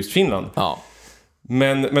 så är det just Finland. Ja.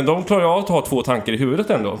 Men de klarar av att ha två tankar i huvudet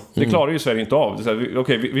ändå. Det klarar ju Sverige inte av.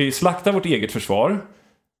 Vi slaktar vårt eget försvar.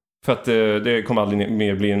 För att det kommer aldrig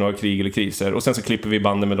mer bli några krig eller kriser. Och sen så klipper vi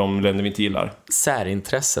banden med de länder vi inte gillar.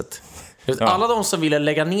 Särintresset. Alla de som ville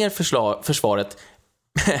lägga ner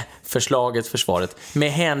försvaret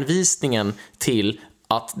med hänvisningen till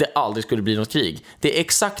att det aldrig skulle bli något krig. Det är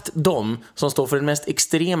exakt de som står för den mest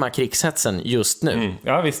extrema krigshetsen just nu.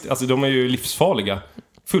 Ja visst, alltså de är ju livsfarliga.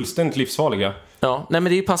 Fullständigt livsfarliga. Ja, nej,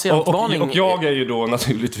 men det är ju patientvarning. Och jag är ju då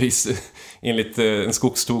naturligtvis enligt en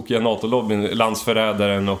skogstokiga NATO-lobbyn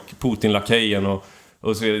landsförrädaren och Putin-lakajen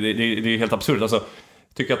och så det är helt absurt. Alltså,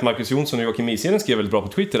 jag tycker att Marcus Jonsson och Joakim Isheden skrev väldigt bra på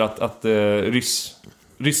Twitter att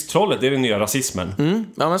rysstrollet, det är den nya rasismen.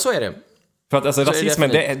 Ja, men så är det. För att alltså, rasismen,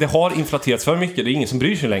 det har inflaterats för mycket. Det är ingen som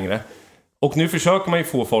bryr sig längre. Och nu försöker man ju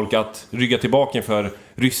få folk att rygga tillbaka inför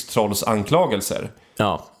rystrollsanklagelser.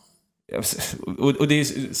 Ja. Och det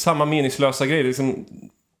är samma meningslösa grej. Det är liksom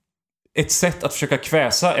ett sätt att försöka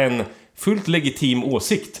kväsa en fullt legitim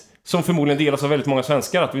åsikt som förmodligen delas av väldigt många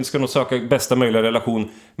svenskar, att vi ska nog söka bästa möjliga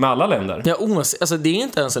relation med alla länder. Ja, alltså det är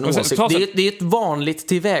inte ens en åsikt. Det är ett vanligt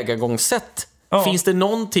tillvägagångssätt. Ja. Finns det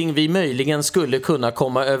någonting vi möjligen skulle kunna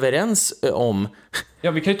komma överens om?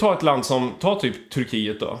 Ja, vi kan ju ta ett land som, typ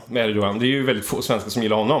Turkiet då, med Erdogan. Det är ju väldigt få svenskar som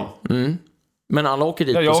gillar honom. Men alla åker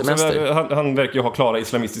dit på semester. Han verkar ju ha klara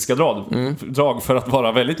islamistiska drag för att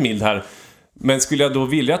vara väldigt mild här. Men skulle jag då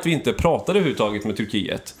vilja att vi inte pratade överhuvudtaget med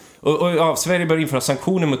Turkiet? Och Sverige bör införa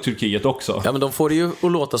sanktioner mot Turkiet också. Ja, men de får det ju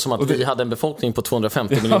att låta som att vi hade en befolkning på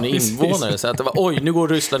 250 miljoner invånare. Så att det var, oj, nu går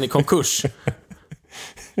Ryssland i konkurs.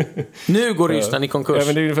 Nu går Ryssland i konkurs. Ja,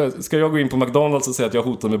 men det är ungefär, ska jag gå in på McDonalds och säga att jag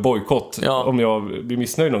hotar med bojkott om jag blir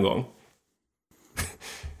missnöjd någon gång?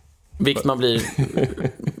 Vilket man blir...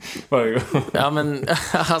 Ja, men...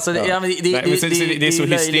 Alltså, det är så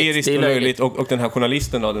hysteriskt och löjligt. Och den här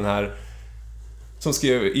journalisten då, den här som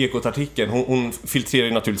skrev Ekot-artikeln, hon filtrerar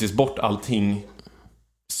ju naturligtvis bort allting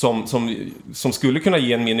som skulle kunna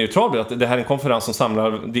ge en mer neutral bild. Att det här är en konferens som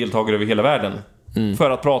samlar deltagare över hela världen. För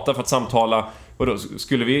att prata, för att samtala. Och då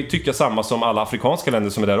skulle vi tycka samma som alla afrikanska länder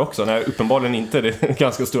som är där också? Nej, uppenbarligen inte. Det är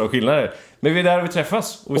ganska stora skillnader. Men vi är där och vi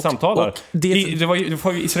träffas och vi samtalar. Och det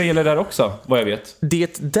var ju israeler där också, vad jag vet.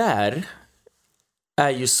 Det där är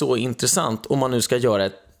ju så intressant om man nu ska göra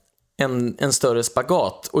en större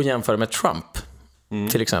spagat och jämföra med Trump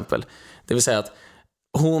till exempel. Det vill säga att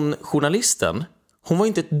journalisten, hon var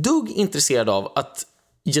inte ett dugg intresserad av att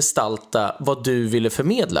gestalta vad du ville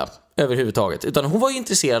förmedla överhuvudtaget, utan hon var ju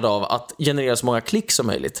intresserad av att generera så många klick som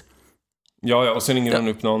möjligt. Ja, och sen ringer hon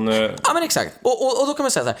upp någon... Ja, men exakt. Och då kan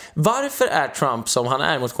man säga så här, varför är Trump som han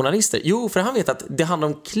är mot journalister? Jo, för han vet att det handlar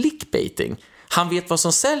om clickbaiting. Han vet vad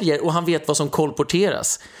som säljer och han vet vad som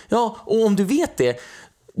kolporteras. Ja, och om du vet det,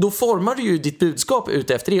 då formar du ju ditt budskap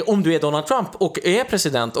ut efter det. Om du är Donald Trump och är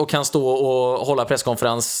president och kan stå och hålla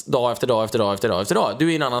presskonferens dag efter dag efter dag efter dag efter dag. Du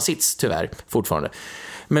är i en annan sits, tyvärr, fortfarande.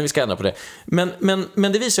 Men vi ska ändra på det.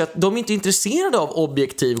 Men det visar ju att de är inte intresserade av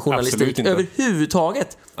objektiv journalistik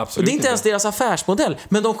överhuvudtaget. Och det är inte ens deras affärsmodell.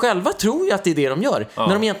 Men de själva tror ju att det är det de gör. Ja.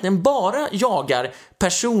 När de egentligen bara jagar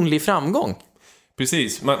personlig framgång.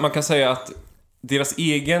 Precis. Man kan säga att deras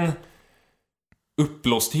egen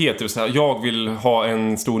uppblåsthet, det vill säga jag vill ha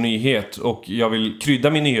en stor nyhet och jag vill krydda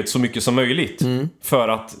min nyhet så mycket som möjligt för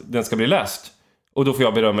att den ska bli läst. Och då får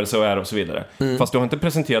jag berömmelse och ära och så vidare. Fast du har inte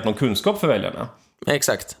presenterat någon kunskap för väljarna.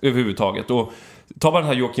 Exakt. Överhuvudtaget. Och ta bara den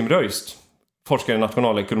här Joakim Röist, forskare i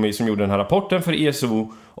nationalekonomi, som gjorde den här rapporten för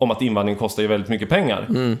ESO om att invandring kostar ju väldigt mycket pengar.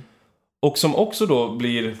 Och som också då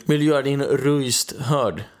blir... Vill göra din Röist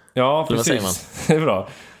hörd. Ja, precis. Det är bra.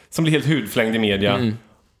 Som blir helt hudflängd i media.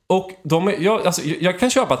 Och jag kan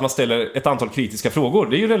köpa att man ställer ett antal kritiska frågor.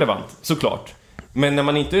 Det är ju relevant, såklart. Men när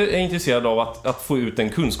man inte är intresserad av att få ut den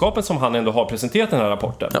kunskapen som han ändå har presenterat i den här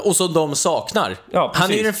rapporten. Ja, och så de saknar. Ja,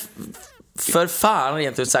 han är ju för fan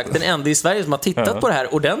egentligen sagt den enda i Sverige som har tittat på det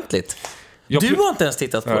här ordentligt. Du har inte ens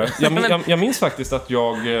tittat på det. Jag minns faktiskt att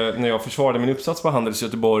när jag försvarade min uppsats på Handels i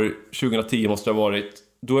Göteborg 2010 måste det ha varit.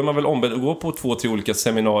 Då är man väl ombedd att gå på 2-3 olika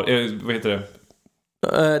seminarier. Vad heter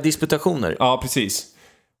det? Disputationer. Ja, precis.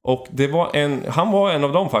 Och han var en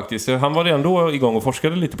av dem faktiskt. Han var redan då igång och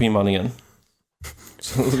forskade lite på invandringen.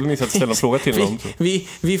 Så du minns att ställa en fråga till honom.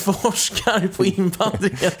 Vi forskar på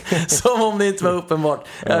invandringen som om det inte var uppenbart.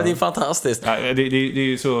 Ja, det är fantastiskt. Ja, det är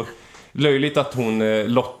ju så löjligt att hon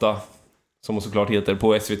Lotta, som hon såklart heter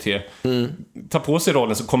på SVT, tar på sig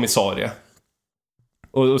rollen som kommissarie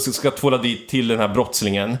och ska tvåla dit till den här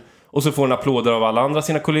brottslingen. Och så får hon applåder av alla andra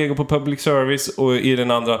sina kollegor på public service och i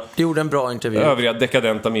den andra... Det gjorde en bra intervju. Övriga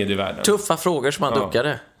dekadenta medievärlden. Tuffa frågor som han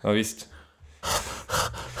duckade. Ja, visst.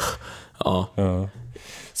 Ja.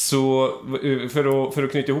 Så för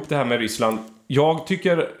att knyta ihop det här med Ryssland, jag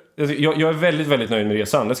är väldigt, väldigt nöjd med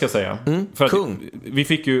resan, det ska jag säga. För att vi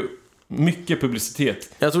fick ju mycket publicitet.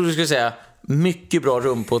 Jag tror du skulle säga mycket bra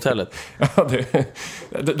rum på hotellet. Ja,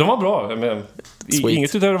 de var bra. Men,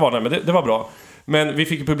 inget utöver det var men det var bra. Men vi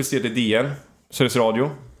fick ju publicitet i DN, Sveriges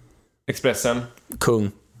Radio, Expressen.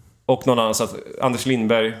 Kung. Och någon annan, så att Anders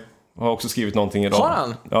Lindberg har också skrivit någonting idag. Har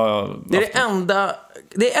han? Ja,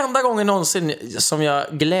 det är enda gången någonsin som jag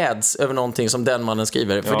gläds över någonting som den mannen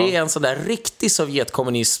skriver. För det är en sån där riktig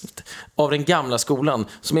sovjetkommunist av den gamla skolan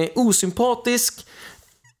som är osympatisk,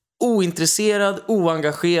 ointresserad,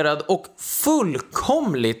 oengagerad och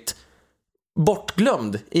fullkomligt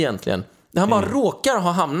bortglömd egentligen. Han bara råkar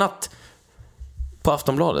ha hamnat på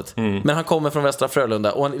Aftonbladet. Men han kommer från Västra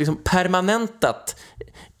Frölunda och han liksom permanentat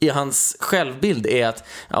i hans självbild är att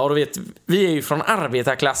du vet, vi är ju från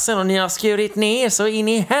arbetarklassen och ni har skurit ner så in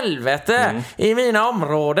i helvete i mina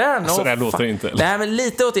områden. Så det låter inte. Nej, men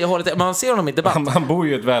lite åt det hållet. Man ser honom i debatt. Han bor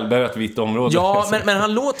ju i ett välbärgat vitt område. Ja, men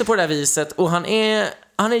han låter på det där viset och han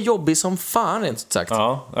är jobbig som fan, rent ut sagt.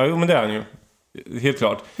 Ja, men det är han ju. Helt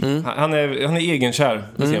klart. Han är egenkär,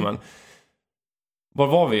 det ser man. Var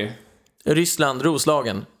var vi? Ryssland,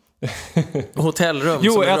 Roslagen. Hotellrum.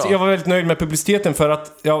 Jo, jag var väldigt nöjd med publiciteten för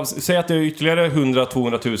att jag säger att det är ytterligare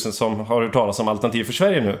 100-200 000 som har hört talas om Alternativ för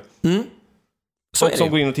Sverige nu. Så och som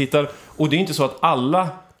går in och tittar. Och det är inte så att alla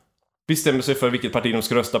bestämmer sig för vilket parti de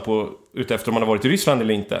ska rösta på utefter om man har varit i Ryssland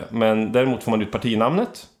eller inte. Men däremot får man ut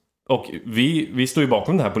partinamnet. Och vi står ju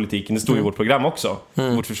bakom den här politiken. Det står i vårt program också.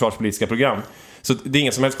 Vårt försvarspolitiska program. Så det är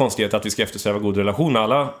ingen som helst konstighet att vi ska eftersträva god relation med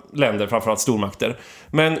alla länder, framförallt stormakter.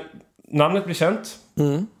 Men namnet blir känt.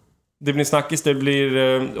 Det blir snackis, det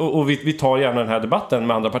blir... Och vi tar gärna den här debatten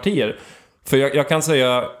med andra partier. För jag kan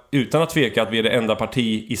säga, utan att tveka, att vi är det enda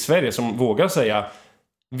parti i Sverige som vågar säga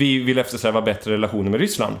vi vill eftersträva bättre relationer med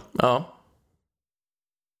Ryssland. Ja.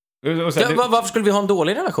 Varför skulle vi ha en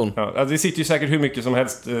dålig relation? Ja, alltså det sitter ju säkert hur mycket som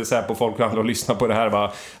helst så här på folk och andra och lyssna på det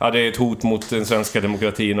här. Det är ett hot mot den svenska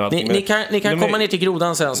demokratin och allt. Ni kan komma ner till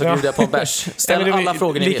grodan sen så bjuder jag på en bärs. Ställ alla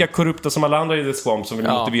frågor ni vill. Lika korrupta som alla andra i The Swamp som vill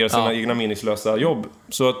motivera sina egna meningslösa jobb.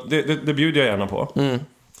 Så det bjuder jag gärna på.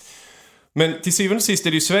 Men till syvende och sist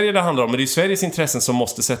är det ju Sverige det handlar om. Men det är Sveriges intressen som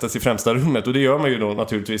måste sättas i främsta rummet. Och det gör man ju då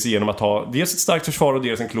naturligtvis genom att ha dels ett starkt försvar och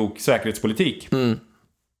dels en klok säkerhetspolitik.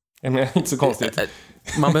 Inte så konstigt.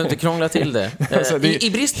 Man behöver inte krångla till det. Alltså,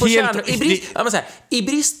 I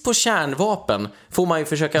brist på kärnvapen får man ju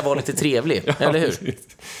försöka vara lite trevlig, eller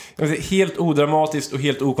hur? Helt odramatiskt och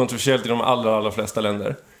helt okontroversiellt i de allra flesta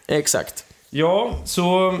länder. Exakt. Ja,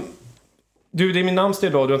 så... Du, det är min namnsdag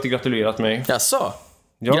idag, du har inte gratulerat mig. Jaså?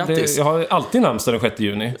 Ja, grattis. Jag har alltid namnsdag den 6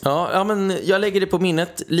 juni. Ja, men jag lägger det på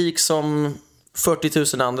minnet, liksom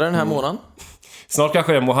 40 000 andra den här månaden. Snart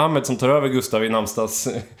kanske det är Mohammed som tar över Gustav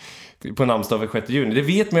på namnsdag den 6 juni. Det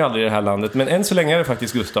vet man ju aldrig i det här landet, men än så länge är det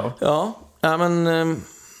faktiskt Gustav. Ja, men...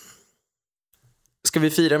 Ska vi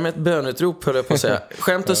fira med ett bönutrop, höll jag på att säga.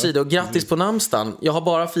 Skämt åsido, och grattis på namnsdagen. Jag har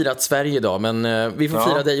bara firat Sverige idag, men vi får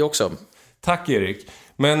fira dig också. Tack Erik.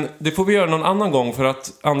 Men det får vi göra någon annan gång, för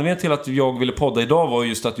att anledningen till att jag ville podda idag var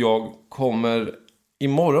just att jag kommer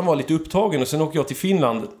imorgon vara lite upptagen och sen åker jag till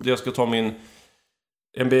Finland där jag ska ta min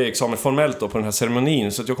MBA-examen formellt då på den här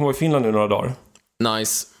ceremonin. Så att jag kommer vara i Finland nu några dagar.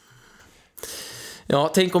 Nice.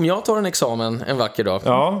 Ja, tänk om jag tar en examen en vacker dag.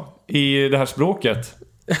 Ja, i det här språket.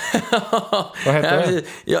 Vad heter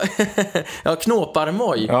det? Ja,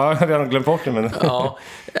 knåparmoj. Ja, jag har redan glömt bort det, men... Ja,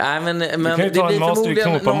 nej, men det blir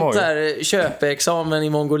förmodligen något där köpeexamen i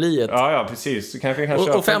Mongoliet. Ja, precis. Du kanske kan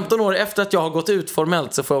köpa... Och 15 år efter att jag har gått ut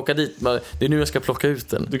formellt så får jag åka dit. Det är nu jag ska plocka ut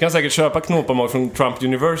den. Du kan säkert köpa knåparmoj från Trump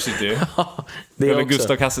University. Ja, det eller också.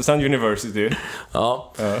 Gustav Kasselstrand University.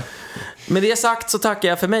 Ja. Med det sagt så tackar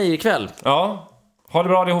jag för mig ikväll. Ja, ha det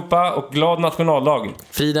bra allihopa och glad nationaldag.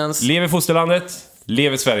 Fridens. Lever fosterlandet.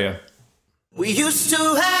 Lever Sverige. We used to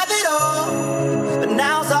have it all, but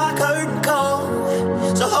now's our curtain call.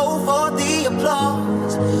 So hold for the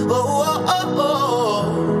applause. Oh, oh, oh,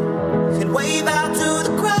 oh. And wave out to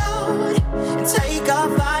the crowd and take our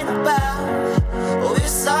final bow. Oh,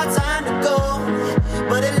 it's our time to go,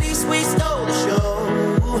 but at least we stole the show.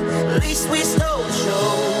 At least we stole the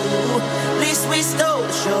show. At least we stole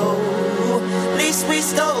the show. At least we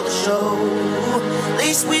stole the show. At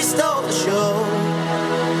least we stole the show.